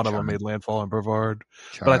them made landfall in Brevard.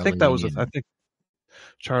 But I think that was I think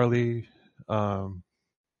Charlie. There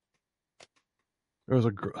was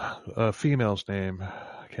a female's name.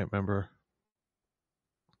 I can't remember.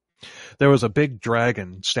 There was a big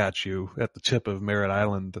dragon statue at the tip of Merritt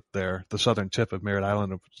Island there, the southern tip of Merritt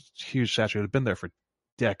Island. A huge statue. It had been there for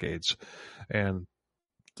decades. And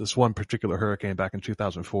this one particular hurricane back in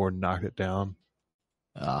 2004 knocked it down.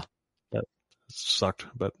 That sucked,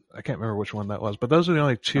 but I can't remember which one that was. But those are the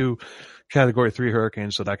only 2 Category 3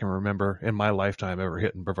 hurricanes that I can remember in my lifetime ever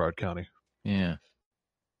hitting Brevard County. Yeah.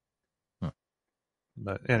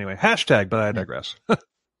 But anyway, hashtag, but I digress.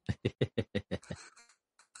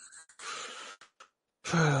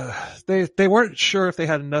 They weren't sure if they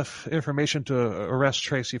had enough information to arrest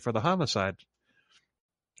Tracy for the homicide,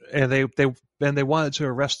 and they wanted to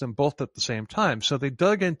arrest them both at the same time. So they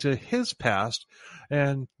dug into his past,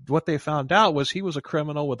 and what they found out was he was a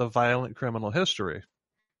criminal with a violent criminal history.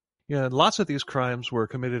 Lots of these crimes were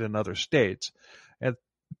committed in other states, and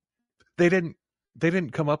they didn't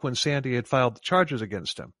come up when Sandee had filed the charges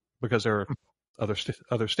against him because there were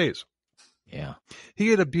other states. Yeah. He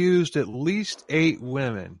had abused at least 8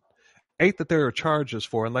 women, 8 that there are charges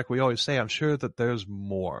for. And like we always say, I'm sure that there's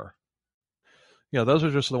more. Those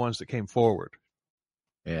are just the ones that came forward.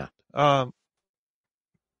 Yeah. And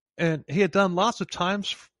he had done lots of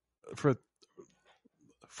times for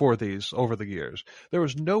these over the years. There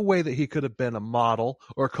was no way that he could have been a model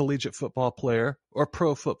or a collegiate football player or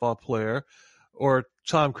pro football player or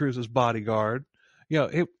Tom Cruise's bodyguard. He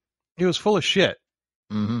was full of shit.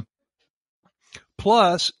 Mm-hmm.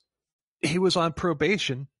 Plus, he was on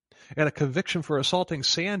probation, and a conviction for assaulting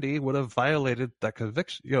Sandee would have violated that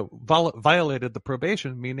conviction. Violated the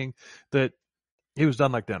probation, meaning that he was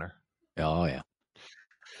done like dinner. Oh yeah.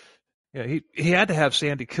 Yeah, he had to have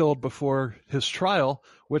Sandee killed before his trial,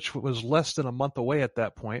 which was less than a month away at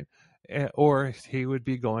that point, or he would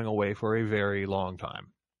be going away for a very long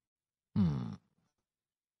time.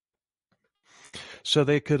 So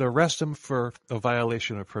they could arrest him for a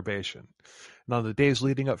violation of probation. And on the days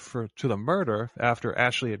leading up to the murder, after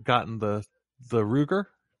Ashley had gotten the Ruger,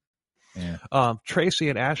 Tracy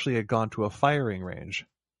and Ashley had gone to a firing range.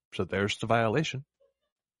 So there's the violation.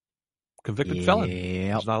 Convicted felon.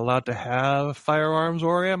 He's not allowed to have firearms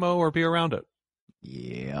or ammo or be around it.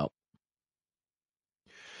 Yep.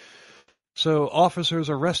 So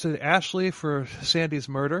officers arrested Ashley for Sandee's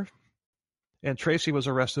murder, and Tracy was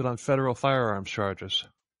arrested on federal firearms charges.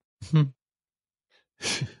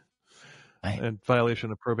 And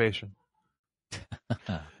violation of probation.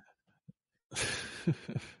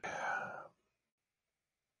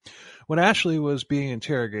 When Ashley was being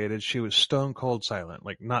interrogated, she was stone cold silent,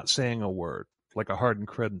 like not saying a word, like a hardened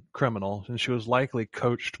criminal, and she was likely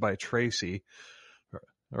coached by Tracy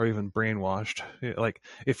or even brainwashed. Like,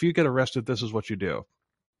 if you get arrested, this is what you do.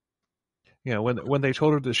 When they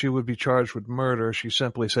told her that she would be charged with murder, she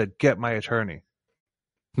simply said, "Get my attorney."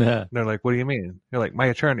 And they're like, "What do you mean?" They're like, "My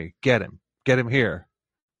attorney, get him here."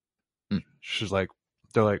 They're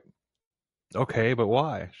like, "Okay, but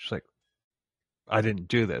why?" She's like, "I didn't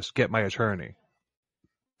do this. Get my attorney."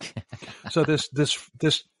 So this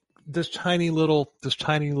tiny little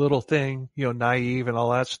thing, naive and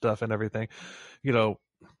all that stuff and everything,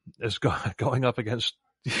 is going up against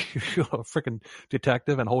a freaking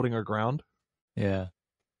detective and holding her ground. Yeah.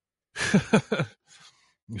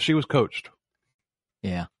 She was coached.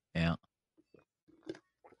 Yeah.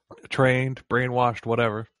 Trained, brainwashed,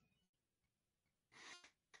 whatever.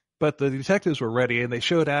 But the detectives were ready, and they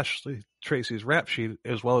showed Ashley Tracy's rap sheet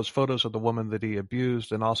as well as photos of the woman that he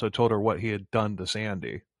abused, and also told her what he had done to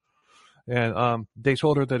Sandee. And they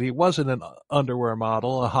told her that he wasn't an underwear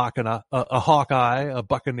model, a Hawkeye, a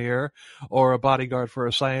Buccaneer, or a bodyguard for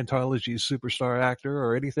a Scientology superstar actor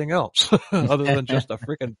or anything else other than just a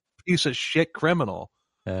freaking piece of shit criminal.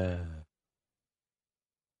 Damn.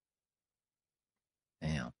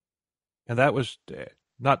 And that was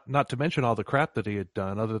not to mention all the crap that he had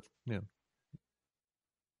done.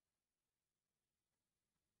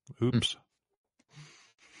 Oops.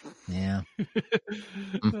 Yeah.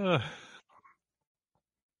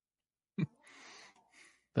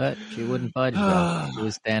 But she wouldn't budge, though. She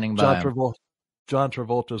was standing by him. John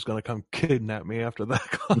Travolta's going to come kidnap me after that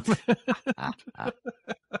comment.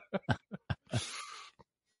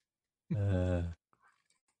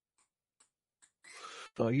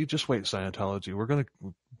 So you just wait, Scientology. We're going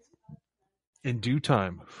to, in due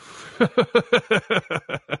time,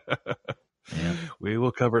 we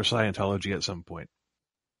will cover Scientology at some point.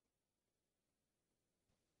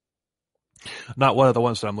 Not one of the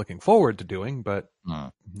ones that I'm looking forward to doing, but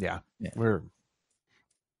yeah. We're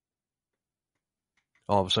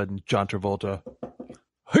all of a sudden John Travolta.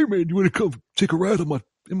 Hey man, you want to come take a ride in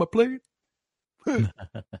my plane? Hey.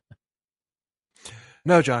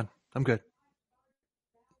 No, John, I'm good.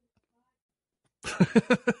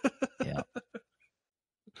 Yeah.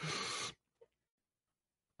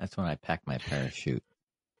 That's when I pack my parachute.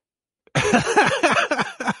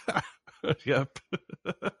 Yep.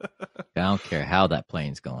 I don't care how that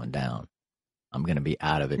plane's going down. I'm going to be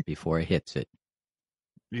out of it before it hits it.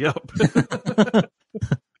 Yep.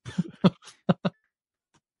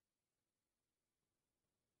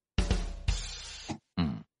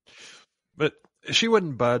 But she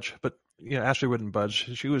wouldn't budge. But Ashley wouldn't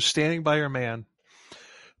budge. She was standing by her man,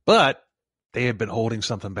 but they had been holding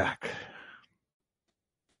something back.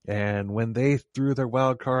 And when they threw their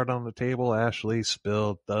wild card on the table, Ashley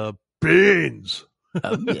spilled the beans.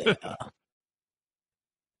 Oh, yeah.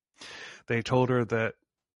 They told her that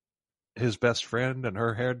his best friend and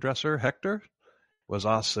her hairdresser, Hector, was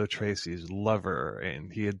also Tracy's lover,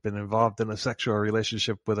 and he had been involved in a sexual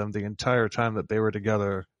relationship with him the entire time that they were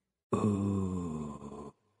together.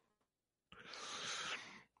 Ooh.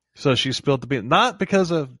 So she spilled the beans, not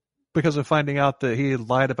because of finding out that he had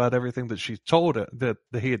lied about everything that she told it, that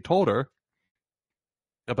he had told her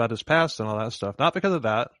about his past and all that stuff. Not because of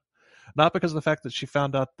that. Not because of the fact that she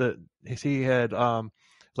found out that he had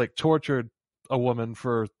tortured a woman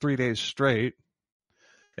for 3 days straight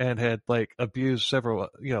and had abused several,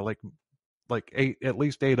 at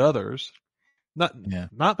least 8 others.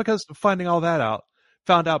 Not because of finding all that out.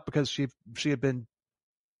 Found out because she had been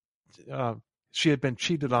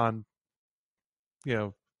cheated on.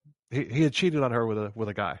 He had cheated on her with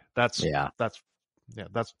a guy. That's what.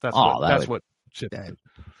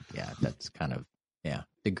 That's kind of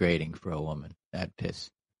degrading for a woman. That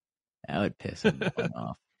would piss him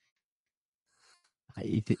off.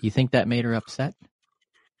 You think that made her upset?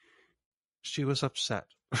 She was upset.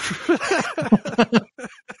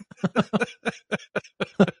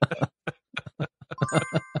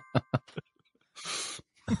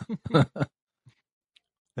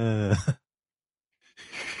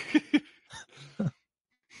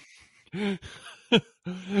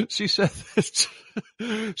 She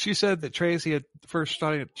said that Tracy had first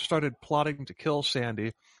started plotting to kill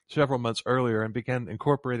Sandee several months earlier and began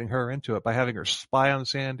incorporating her into it by having her spy on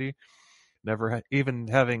Sandee, even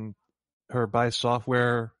having her buy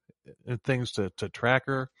software and things to track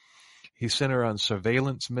her. He sent her on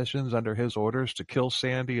surveillance missions under his orders to kill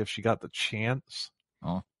Sandee if she got the chance.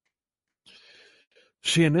 Oh.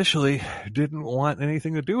 She initially didn't want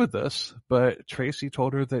anything to do with this, but Tracy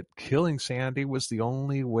told her that killing Sandee was the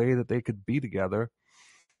only way that they could be together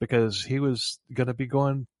because he was going to be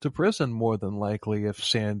going to prison more than likely if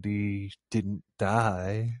Sandee didn't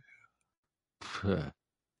die.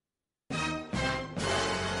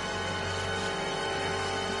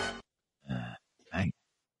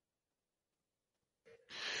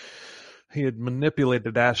 He had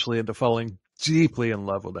manipulated Ashley into falling deeply in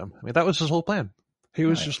love with him. I mean, that was his whole plan. He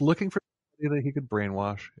was just looking for somebody that he could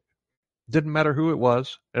brainwash. Didn't matter who it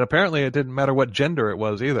was. And apparently it didn't matter what gender it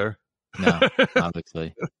was either. No,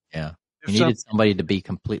 obviously. Yeah. He needed somebody to be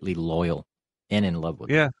completely loyal and in love with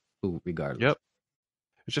him, regardless. Yep.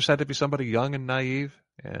 It just had to be somebody young and naive.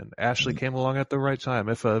 And Ashley came along at the right time.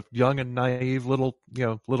 If a young and naive little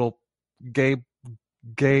gay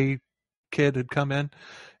kid had come in,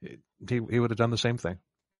 he would have done the same thing.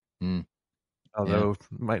 Although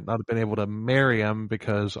might not have been able to marry him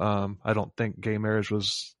because I don't think gay marriage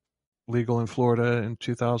was legal in Florida in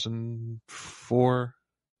 2004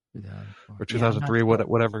 or 2003,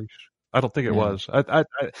 whatever. I don't think it Yeah. was.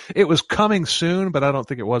 It was coming soon, but I don't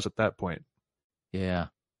think it was at that point. Yeah.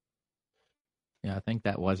 Yeah, I think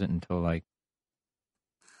that wasn't until like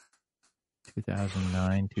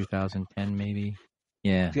 2009, 2010 maybe.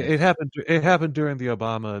 Yeah. Yeah, it happened. It happened during the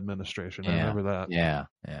Obama administration. I Yeah. remember that. Yeah.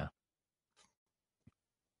 Yeah.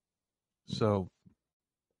 So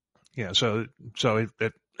yeah, so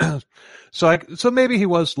maybe he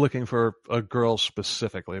was looking for a girl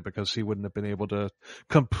specifically because he wouldn't have been able to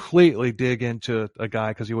completely dig into a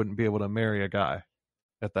guy because he wouldn't be able to marry a guy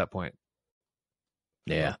at that point.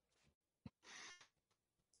 Yeah.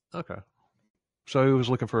 So, okay, so he was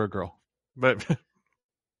looking for a girl, but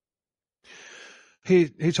he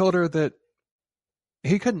told her that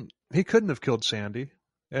he couldn't have killed Sandee,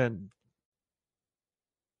 and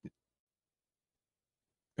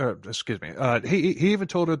excuse me, he even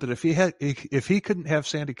told her that if he couldn't have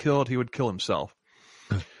Sandee killed, he would kill himself.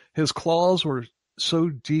 His claws were so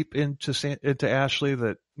deep into Ashley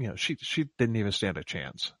that she didn't even stand a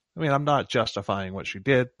chance. I mean, I'm not justifying what she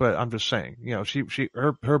did, but I'm just saying,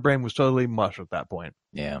 her brain was totally mush at that point.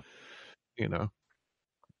 Yeah. You know.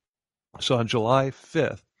 So on July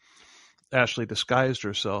 5th, Ashley disguised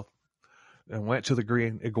herself and went to the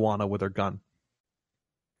Green Iguana with her gun.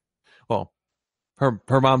 Well, her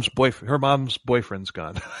mom's boyfriend's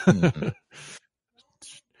gun. Mm-hmm.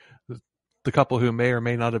 The couple who may or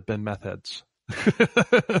may not have been meth heads.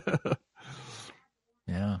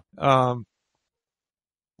 Yeah.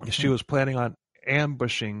 She was planning on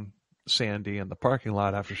ambushing Sandee in the parking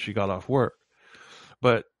lot after she got off work,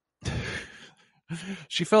 but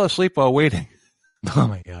she fell asleep while waiting. Oh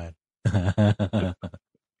my God.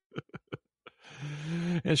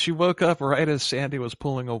 And she woke up right as Sandee was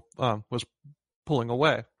pulling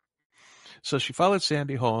away. So she followed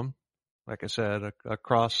Sandee home, like I said,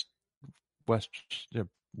 across West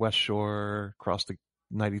West Shore, across the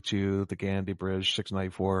 92, the Gandy Bridge,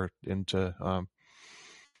 694 into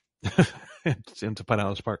into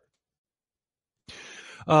Pinellas Park.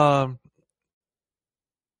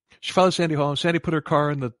 She followed Sandee home. Sandee put her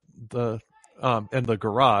car in the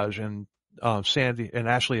garage, and Sandee and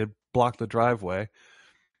Ashley had blocked the driveway.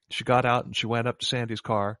 She got out and she went up to Sandee's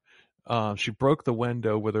car. She broke the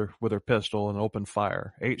window with her pistol and opened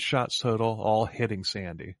fire. 8 shots total, all hitting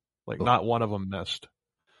Sandee. Like Oh. not one of them missed.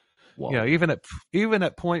 Whoa. Yeah, even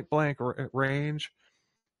at point blank range,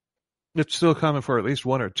 it's still coming for at least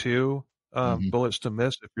 1 or 2 bullets to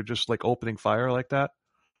miss if you're just like opening fire like that.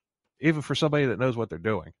 Even for somebody that knows what they're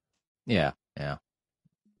doing. Yeah. Yeah.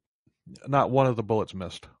 Not one of the bullets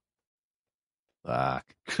missed. Fuck.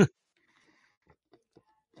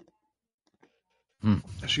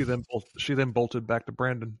 She then bolted back to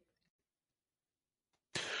Brandon.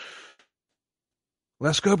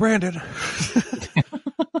 Let's go, Brandon.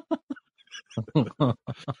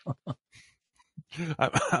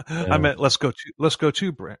 I meant let's go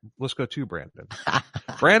to Brandon.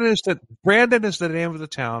 Brandon is the name of the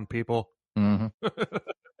town, people. Mm-hmm.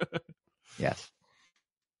 Yes.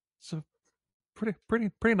 It's a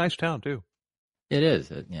pretty nice town too. It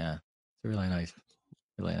is. Yeah. It's really nice.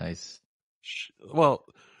 Really nice. Well,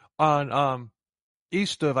 on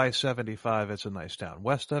east of I-75, it's a nice town.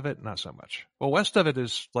 West of it, not so much. Well, west of it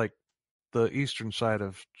is like the eastern side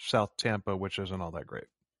of South Tampa, which isn't all that great.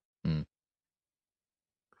 Mm.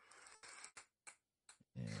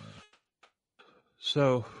 Yeah.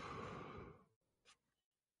 So,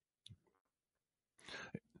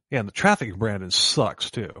 yeah, and the traffic in Brandon sucks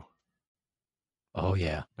too. Oh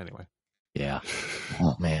yeah. Anyway. Yeah.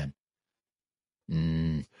 Oh man.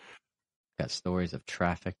 Got stories of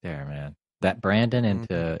traffic there, man. That Brandon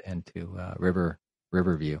into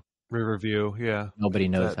Riverview. Riverview, yeah. Nobody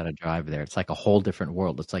knows how to drive there. It's like a whole different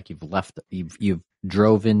world. It's like you've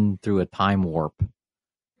driven through a time warp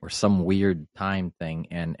or some weird time thing,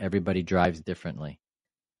 and everybody drives differently.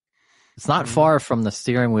 It's not far from the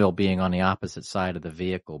steering wheel being on the opposite side of the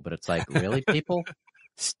vehicle, but it's like, really, people?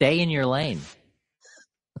 Stay in your lane.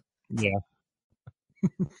 Yeah.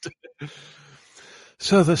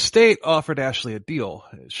 So the state offered Ashley a deal.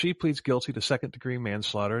 She pleads guilty to second-degree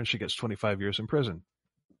manslaughter, and she gets 25 years in prison.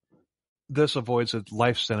 This avoids a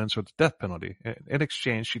life sentence or the death penalty. In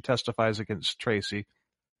exchange, she testifies against Tracy.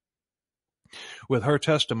 With her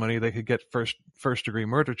testimony, they could get first-degree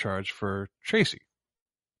murder charge for Tracy,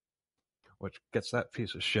 which gets that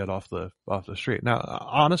piece of shit off the street. Now,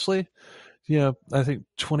 honestly, I think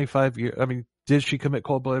 25 years. I mean, did she commit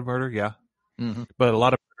cold-blooded murder? Yeah, but a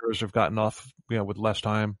lot of murderers have gotten off, with less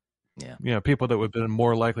time. Yeah, people that would have been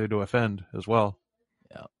more likely to offend as well.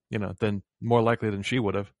 Yeah, than more likely than she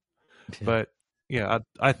would have. But yeah,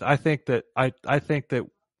 I think that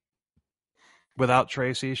without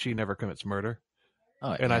Tracy, she never commits murder.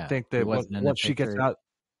 Oh And I yeah, think he that wasn't in the once she gets picture. out,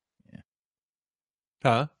 Yeah,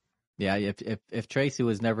 huh? yeah. If Tracy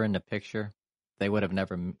was never in the picture, they would have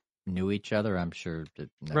never knew each other. I'm sure that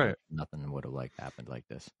Right. nothing would have like happened like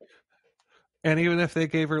this. And even if they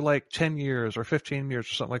gave her like 10 years or 15 years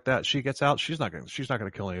or something like that, she gets out, she's not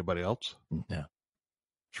gonna kill anybody else. No.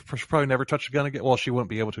 She'll probably never touch a gun again. Well, she wouldn't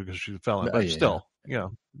be able to because she's a felon, Oh but yeah, still, you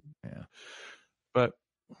know. yeah. But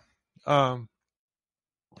um,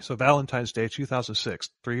 so Valentine's Day, 2006,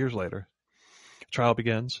 3 years later, trial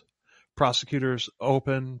begins. Prosecutors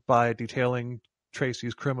open by detailing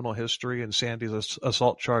Tracy's criminal history and Sandee's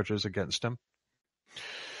assault charges against him.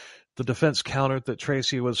 The defense countered that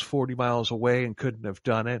Tracy was 40 miles away and couldn't have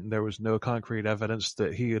done it, and there was no concrete evidence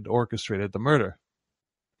that he had orchestrated the murder.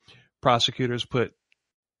 Prosecutors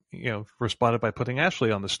responded by putting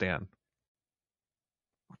Ashley on the stand.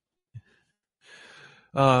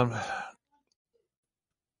 Um,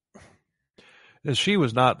 and she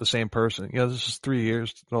was not the same person. This is 3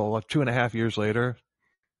 years, like 2.5 years later.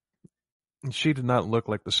 And she did not look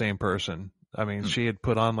like the same person. I mean, she had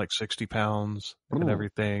put on like 60 pounds and Ooh.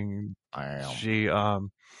 everything.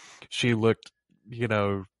 Damn. She looked,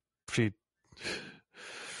 in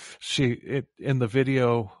the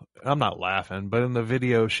video, I'm not laughing, but in the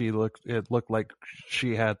video, it looked like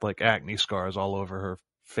she had like acne scars all over her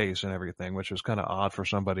face and everything, which was kind of odd for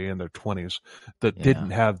somebody in their 20s that Yeah.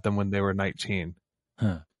 didn't have them when they were 19.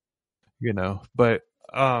 Huh. But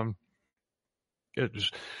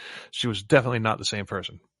she was definitely not the same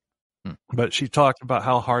person. But she talked about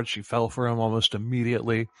how hard she fell for him almost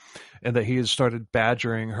immediately, and that he had started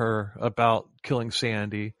badgering her about killing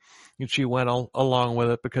Sandee, and she went along with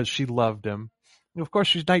it because she loved him. And of course,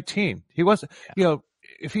 she's 19. He wasn't,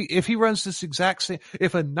 if he runs this exact same,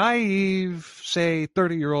 if a naive, say,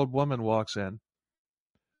 30-year-old woman walks in,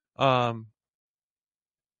 and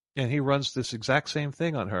he runs this exact same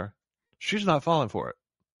thing on her, she's not falling for it.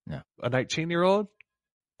 No. A 19-year-old,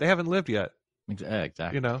 they haven't lived yet.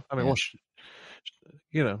 Exactly. I mean,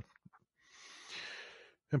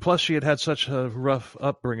 and plus she had such a rough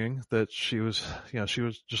upbringing that she was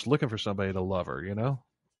just looking for somebody to love her,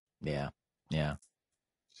 Yeah.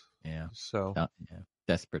 So,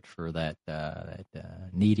 desperate for that,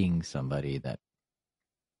 needing somebody that.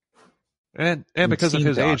 and because of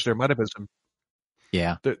his age, there might have been some.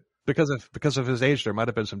 Yeah. Because of his age, there might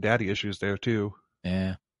have been some daddy issues there too.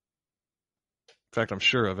 Yeah. In fact, I'm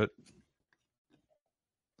sure of it.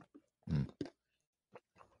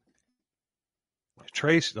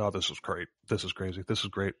 Trace, oh, this is great. This is crazy. This is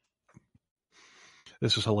great.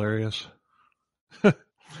 This is hilarious.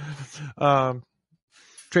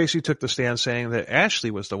 Tracy took the stand saying that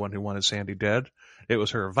Ashley was the one who wanted Sandee dead. It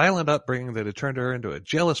was her violent upbringing that had turned her into a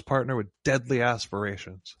jealous partner with deadly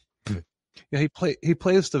aspirations. He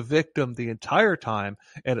plays the victim the entire time,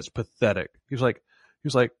 and it's pathetic. He's like,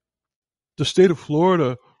 the state of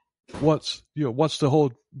Florida wants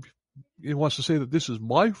to say that this is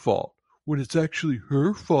my fault when it's actually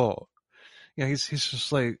her fault. He's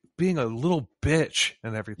just like being a little bitch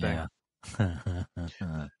and everything. Yeah.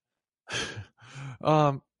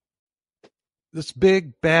 This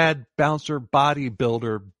big bad bouncer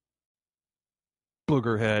bodybuilder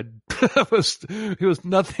boogerhead he was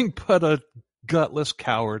nothing but a gutless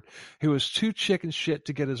coward. He was too chicken shit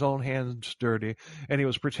to get his own hands dirty, and he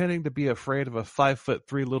was pretending to be afraid of a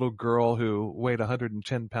 5'3" little girl who weighed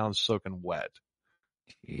 110 pounds soaking wet.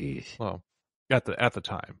 Jeez. Well, at the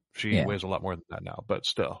time, she weighs a lot more than that now, but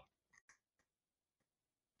still.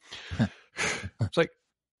 It's like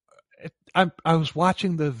I was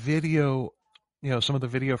watching the video, some of the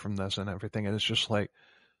video from this and everything, and it's just like,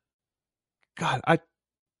 God,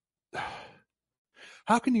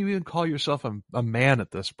 how can you even call yourself a man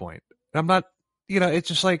at this point? I'm not, it's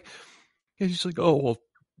just like, he's like, oh, well,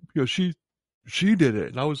 she did it.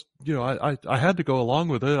 And I was, I had to go along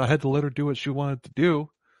with it. I had to let her do what she wanted to do.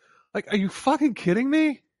 Like, are you fucking kidding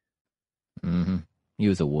me? Mm-hmm. He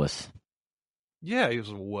was a wuss. Yeah, he was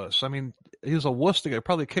a wuss. I mean, he was a wuss that could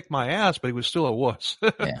probably kick my ass, but he was still a wuss.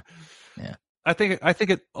 Yeah. I think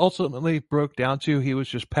it ultimately broke down to he was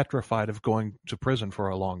just petrified of going to prison for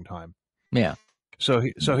a long time. Yeah. So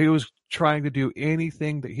he was trying to do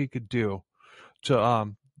anything that he could do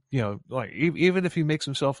to like even if he makes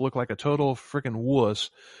himself look like a total freaking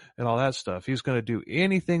wuss and all that stuff, he's going to do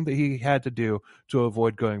anything that he had to do to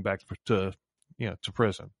avoid going back to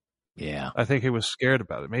prison. Yeah. I think he was scared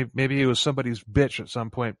about it. Maybe he was somebody's bitch at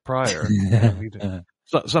some point prior.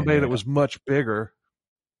 Somebody that was much bigger.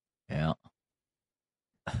 Yeah.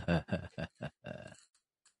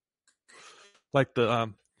 Like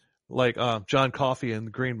John Coffey in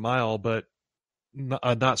the Green Mile, but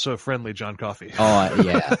not so friendly John Coffey. Oh,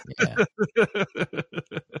 yeah.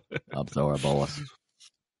 Absorbos.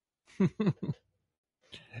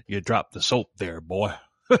 You dropped the soap there, boy.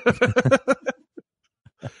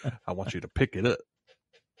 I want you to pick it up.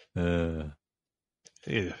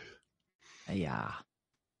 Yeah. Yeah.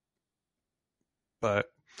 But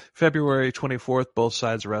February 24th, both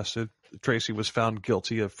sides arrested. Tracy was found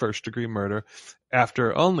guilty of first-degree murder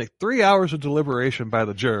after only 3 hours of deliberation by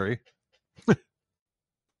the jury.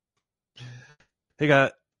 He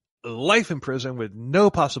got life in prison with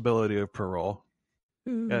no possibility of parole.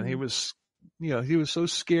 And he was so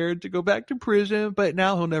scared to go back to prison, but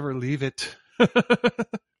now he'll never leave it.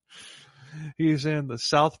 He's in the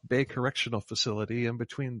South Bay Correctional Facility in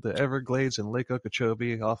between the Everglades and Lake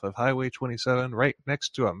Okeechobee off of Highway 27, right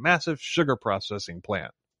next to a massive sugar processing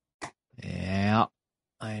plant. Yeah,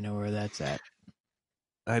 I know where that's at.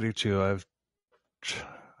 I do too.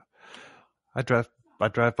 I drive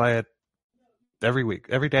by it every week,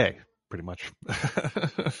 every day, pretty much.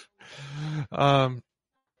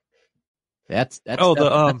 That's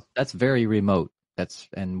very remote.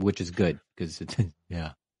 Which is good because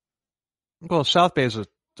yeah. Well, South Bay is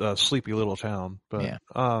a sleepy little town, but yeah.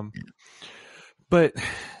 But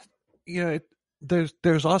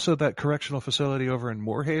there's also that correctional facility over in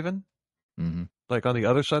Moorhaven, like on the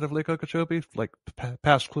other side of Lake Okeechobee, like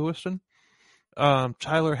past Clewiston.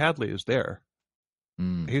 Tyler Hadley is there.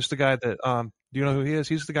 He's the guy that do you know who he is?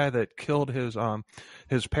 He's the guy that killed his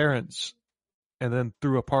parents and then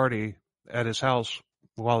threw a party at his house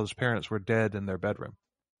while his parents were dead in their bedroom.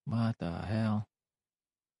 What the hell?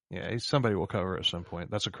 Yeah, somebody will cover at some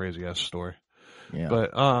point. That's a crazy ass story.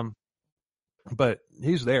 Yeah. But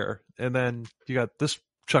he's there, and then you got this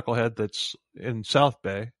chucklehead that's in South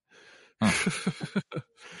Bay. Huh.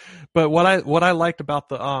 But what I liked about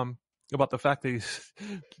the fact that he's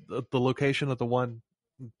the location of the one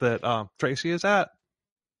that Tracy is at,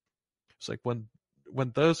 it's like when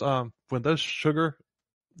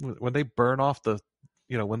they burn off the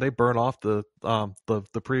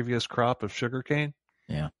previous crop of sugar cane.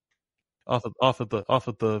 Yeah. Off of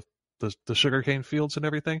the sugarcane fields and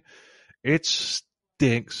everything, it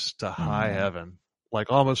stinks to high heaven,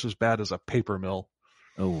 like almost as bad as a paper mill.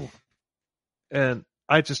 Oh, and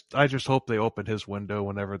I just hope they open his window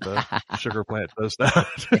whenever the sugar plant does that.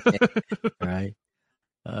 Right.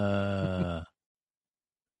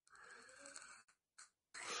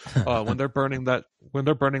 When they're burning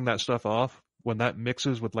that stuff off, when that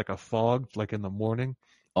mixes with like a fog, like in the morning,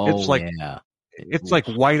 it's like it's like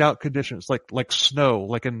whiteout conditions, like snow,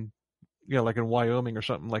 like in Wyoming or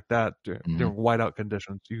something like that. They're whiteout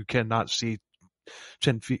conditions. You cannot see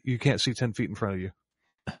 10 feet. You can't see 10 feet in front of you.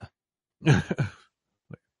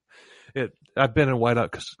 I've been in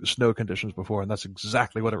whiteout snow conditions before, and that's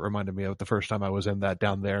exactly what it reminded me of the first time I was in that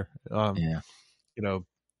down there. Going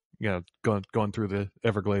through the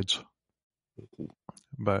Everglades.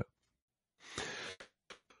 But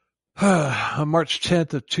on March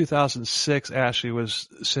 10th of 2006, Ashley was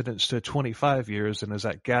sentenced to 25 years and is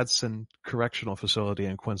at Gadsden Correctional Facility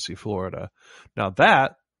in Quincy, Florida. Now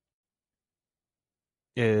that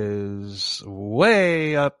is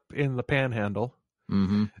way up in the Panhandle,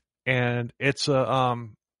 and it's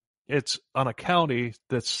on a county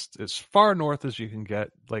that's as far north as you can get.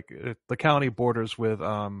 Like the county borders with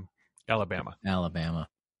Alabama.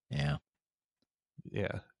 Yeah.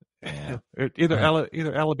 Yeah. Either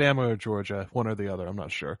Alabama or Georgia, one or the other. I'm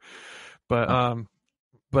not sure, but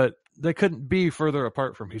they couldn't be further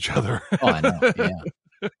apart from each other. Oh, I know.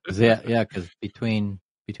 Yeah. Because between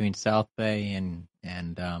South Bay and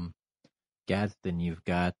Gadsden, you've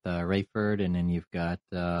got Rayford, and then you've got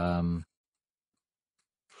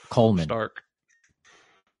Coleman. Stark.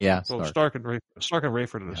 Yeah, well, Stark and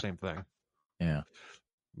Rayford are the same thing. Yeah,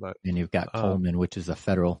 but and you've got Coleman, which is a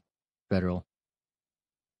federal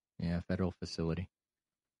facility.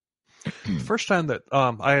 First time that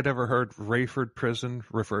I had ever heard Rayford Prison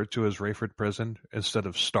referred to as Rayford Prison instead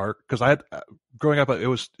of Stark, because I had growing up it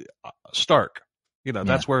was Stark.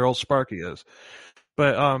 That's where old Sparky is.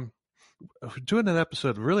 But doing an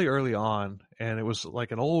episode really early on, and it was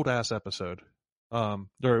like an old ass episode. It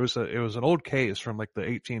was an old case from like the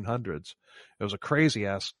 1800s. It was a crazy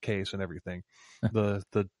ass case and everything.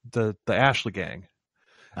 the Ashley gang.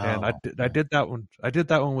 And I did that one. I did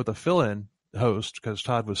that one with a fill-in host because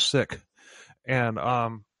Todd was sick, and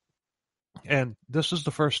this is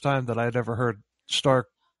the first time that I'd ever heard Stark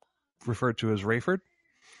referred to as Rayford,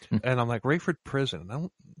 and I'm like, Rayford Prison.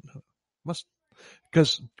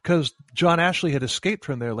 Because John Ashley had escaped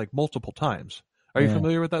from there like multiple times. Are you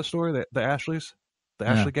familiar with that story? The Ashleys,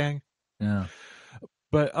 Ashley gang. Yeah.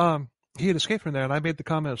 But he had escaped from there, and I made the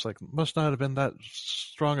comment, it's like, must not have been that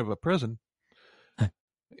strong of a prison.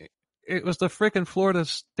 It was the freaking Florida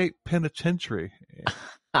State Penitentiary.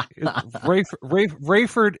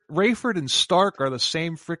 Rayford and Stark are the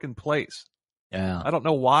same freaking place. Yeah. I don't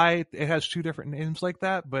know why it has two different names like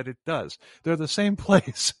that, but it does. They're the same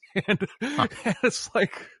place. And it's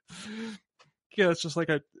like, yeah, it's just like,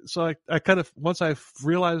 I kind of, once I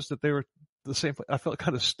realized that they were the same place, I felt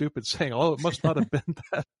kind of stupid saying, oh, it must not have been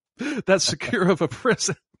that secure of a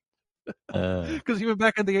prison. Because even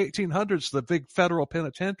back in the 1800s, the big federal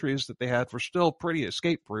penitentiaries that they had were still pretty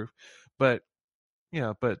escape proof. But,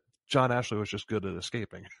 but John Ashley was just good at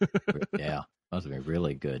escaping. Yeah, that was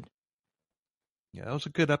really good. Yeah, it was a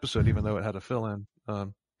good episode, even though it had a fill in.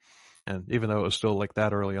 And even though it was still like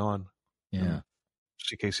that early on. Yeah.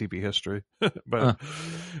 CKCB history. But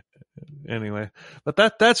anyway, but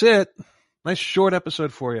that's it. Nice short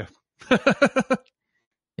episode for you.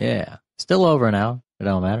 Yeah. Still over an hour. It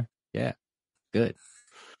don't matter. Yeah. Good.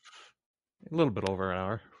 A little bit over an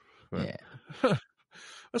hour. But, yeah.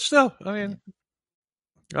 But still, I mean,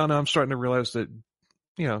 I don't know. I'm starting to realize that,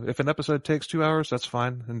 if an episode takes 2 hours, that's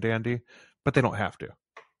fine and dandy, but they don't have to.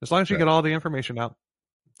 As long as you get all the information out,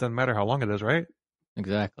 doesn't matter how long it is, right?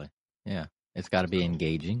 Exactly. Yeah. It's got to be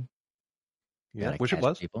engaging. Yeah, which it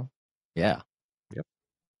was. People. Yeah. Yep.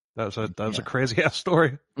 That was a crazy ass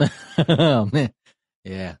story. Oh, man.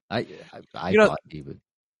 Yeah. I thought he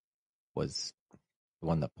was the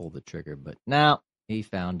one that pulled the trigger, but now he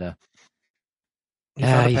found a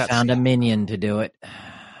minion to do it.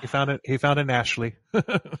 He found an Ashley.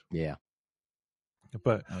 Yeah.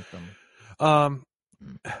 But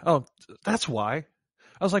that's why.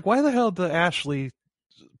 I was like, why the hell did the Ashley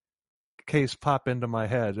case pop into my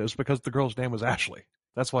head? It was because the girl's name was Ashley.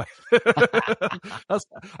 That's why. I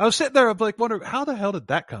was sitting there, I'm like, wondering, how the hell did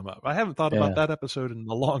that come up? I haven't thought about that episode in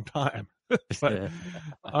a long time.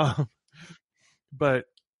 But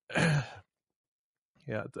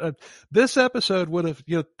yeah, this episode would have,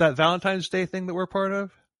 that Valentine's Day thing that we're part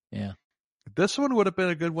of. Yeah. This one would have been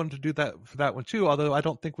a good one to do that for that one too. Although I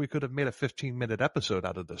don't think we could have made a 15-minute episode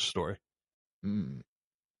out of this story.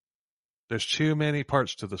 There's too many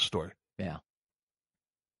parts to the story. Yeah.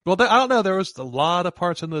 Well, I don't know. There was a lot of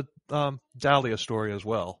parts in the Dahlia story as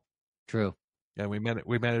well. True. And we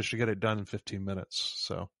managed to get it done in 15 minutes.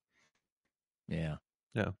 So. Yeah.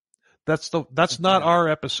 Yeah. That's not our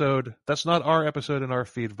episode. That's not our episode in our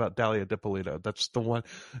feed about Dahlia DiPolito. That's the one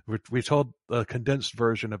we told a condensed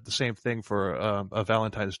version of the same thing for a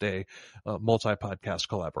Valentine's Day multi-podcast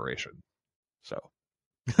collaboration. So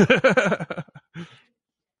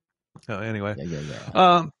anyway,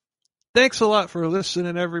 thanks a lot for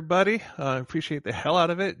listening, everybody. Appreciate the hell out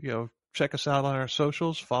of it. Check us out on our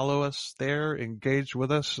socials, follow us there, engage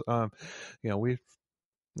with us. We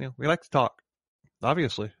like to talk,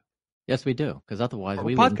 obviously. Yes, we do, because otherwise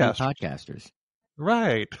we wouldn't be podcasters.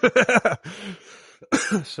 Right.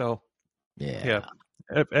 So, yeah.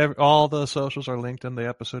 All the socials are linked in the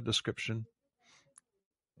episode description.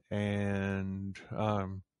 And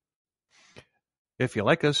if you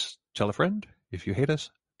like us, tell a friend. If you hate us,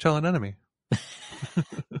 tell an enemy.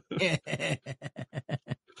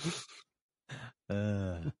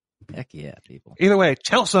 Heck yeah, people. Either way,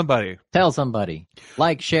 tell somebody. Tell somebody.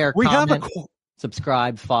 Like, share, comment,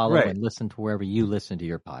 subscribe, follow, and listen to wherever you listen to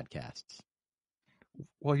your podcasts.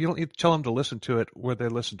 Well, you don't need to tell them to listen to it where they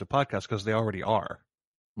listen to podcasts because they already are.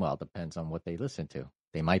 Well, it depends on what they listen to.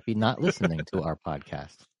 They might be not listening to our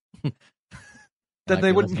podcast. Then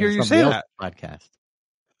they wouldn't hear you say that. Podcast.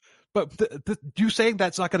 But you saying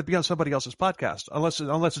that's not going to be on somebody else's podcast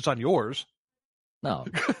unless it's on yours. No,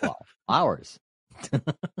 well, ours.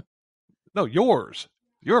 No, yours.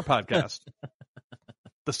 Your podcast.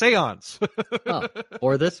 The Seance.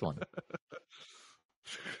 Or this one.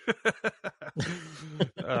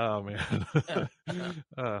 Oh, man.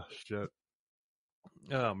 Oh, shit.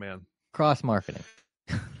 Oh, man. Cross marketing.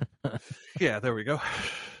 Yeah, there we go.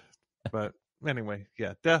 But anyway,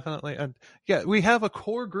 yeah, definitely. And yeah, we have a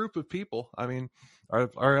core group of people. I mean,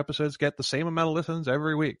 our episodes get the same amount of listens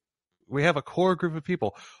every week. We have a core group of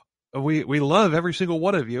people. We love every single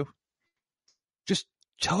one of you. Just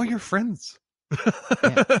tell your friends.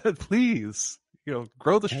 Yeah. Please,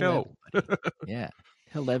 grow the show. Yeah.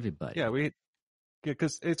 Tell everybody. Yeah,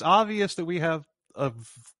 because it's obvious that we have a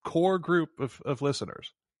core group of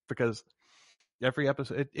listeners, because every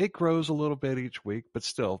episode it grows a little bit each week, but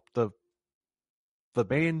still the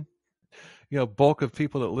main bulk of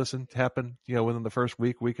people that listen happen within the first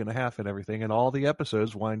week and a half and everything, and all the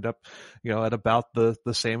episodes wind up at about the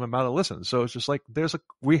same amount of listens. So it's just like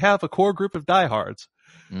we have a core group of diehards.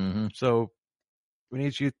 Mm-hmm. So We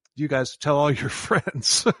need you guys to tell all your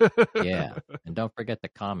friends. Yeah. And don't forget to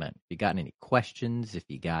comment. If you got any questions, if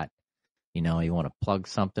you got, you want to plug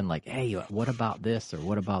something like, hey, what about this or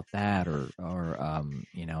what about that? Or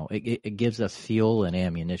it gives us fuel and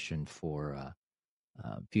ammunition for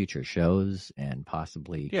future shows and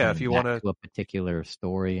possibly if you want to a particular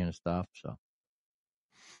story and stuff. So,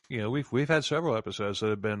 we've had several episodes that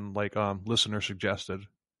have been like listener suggested.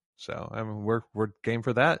 So I mean, we're game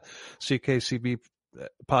for that.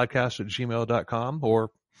 ckcbpodcast@gmail.com,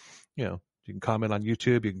 or you can comment on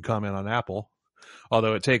YouTube. You can comment on Apple.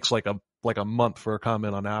 Although it takes like a month for a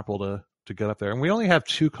comment on Apple to get up there, and we only have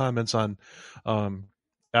 2 comments on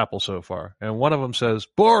Apple so far, and one of them says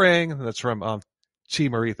boring. That's from T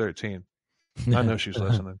Marie 13. I know she's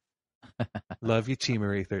listening. Love you, T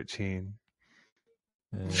Marie 13.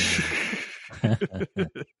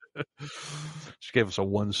 She gave us a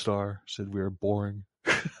 1 star. Said we were boring.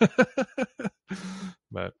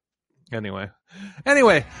 But anyway,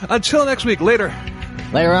 until next week. Later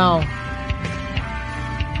on.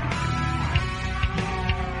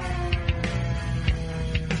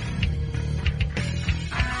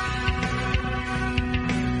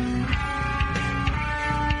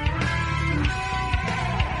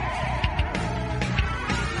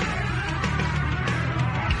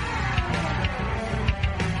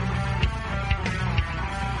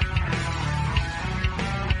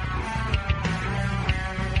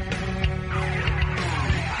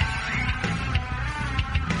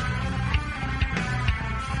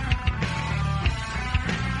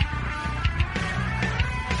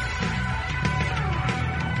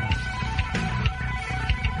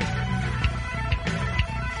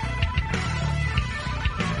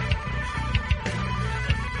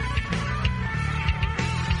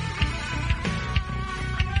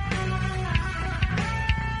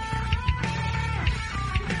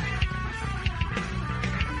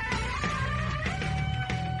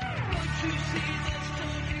 You see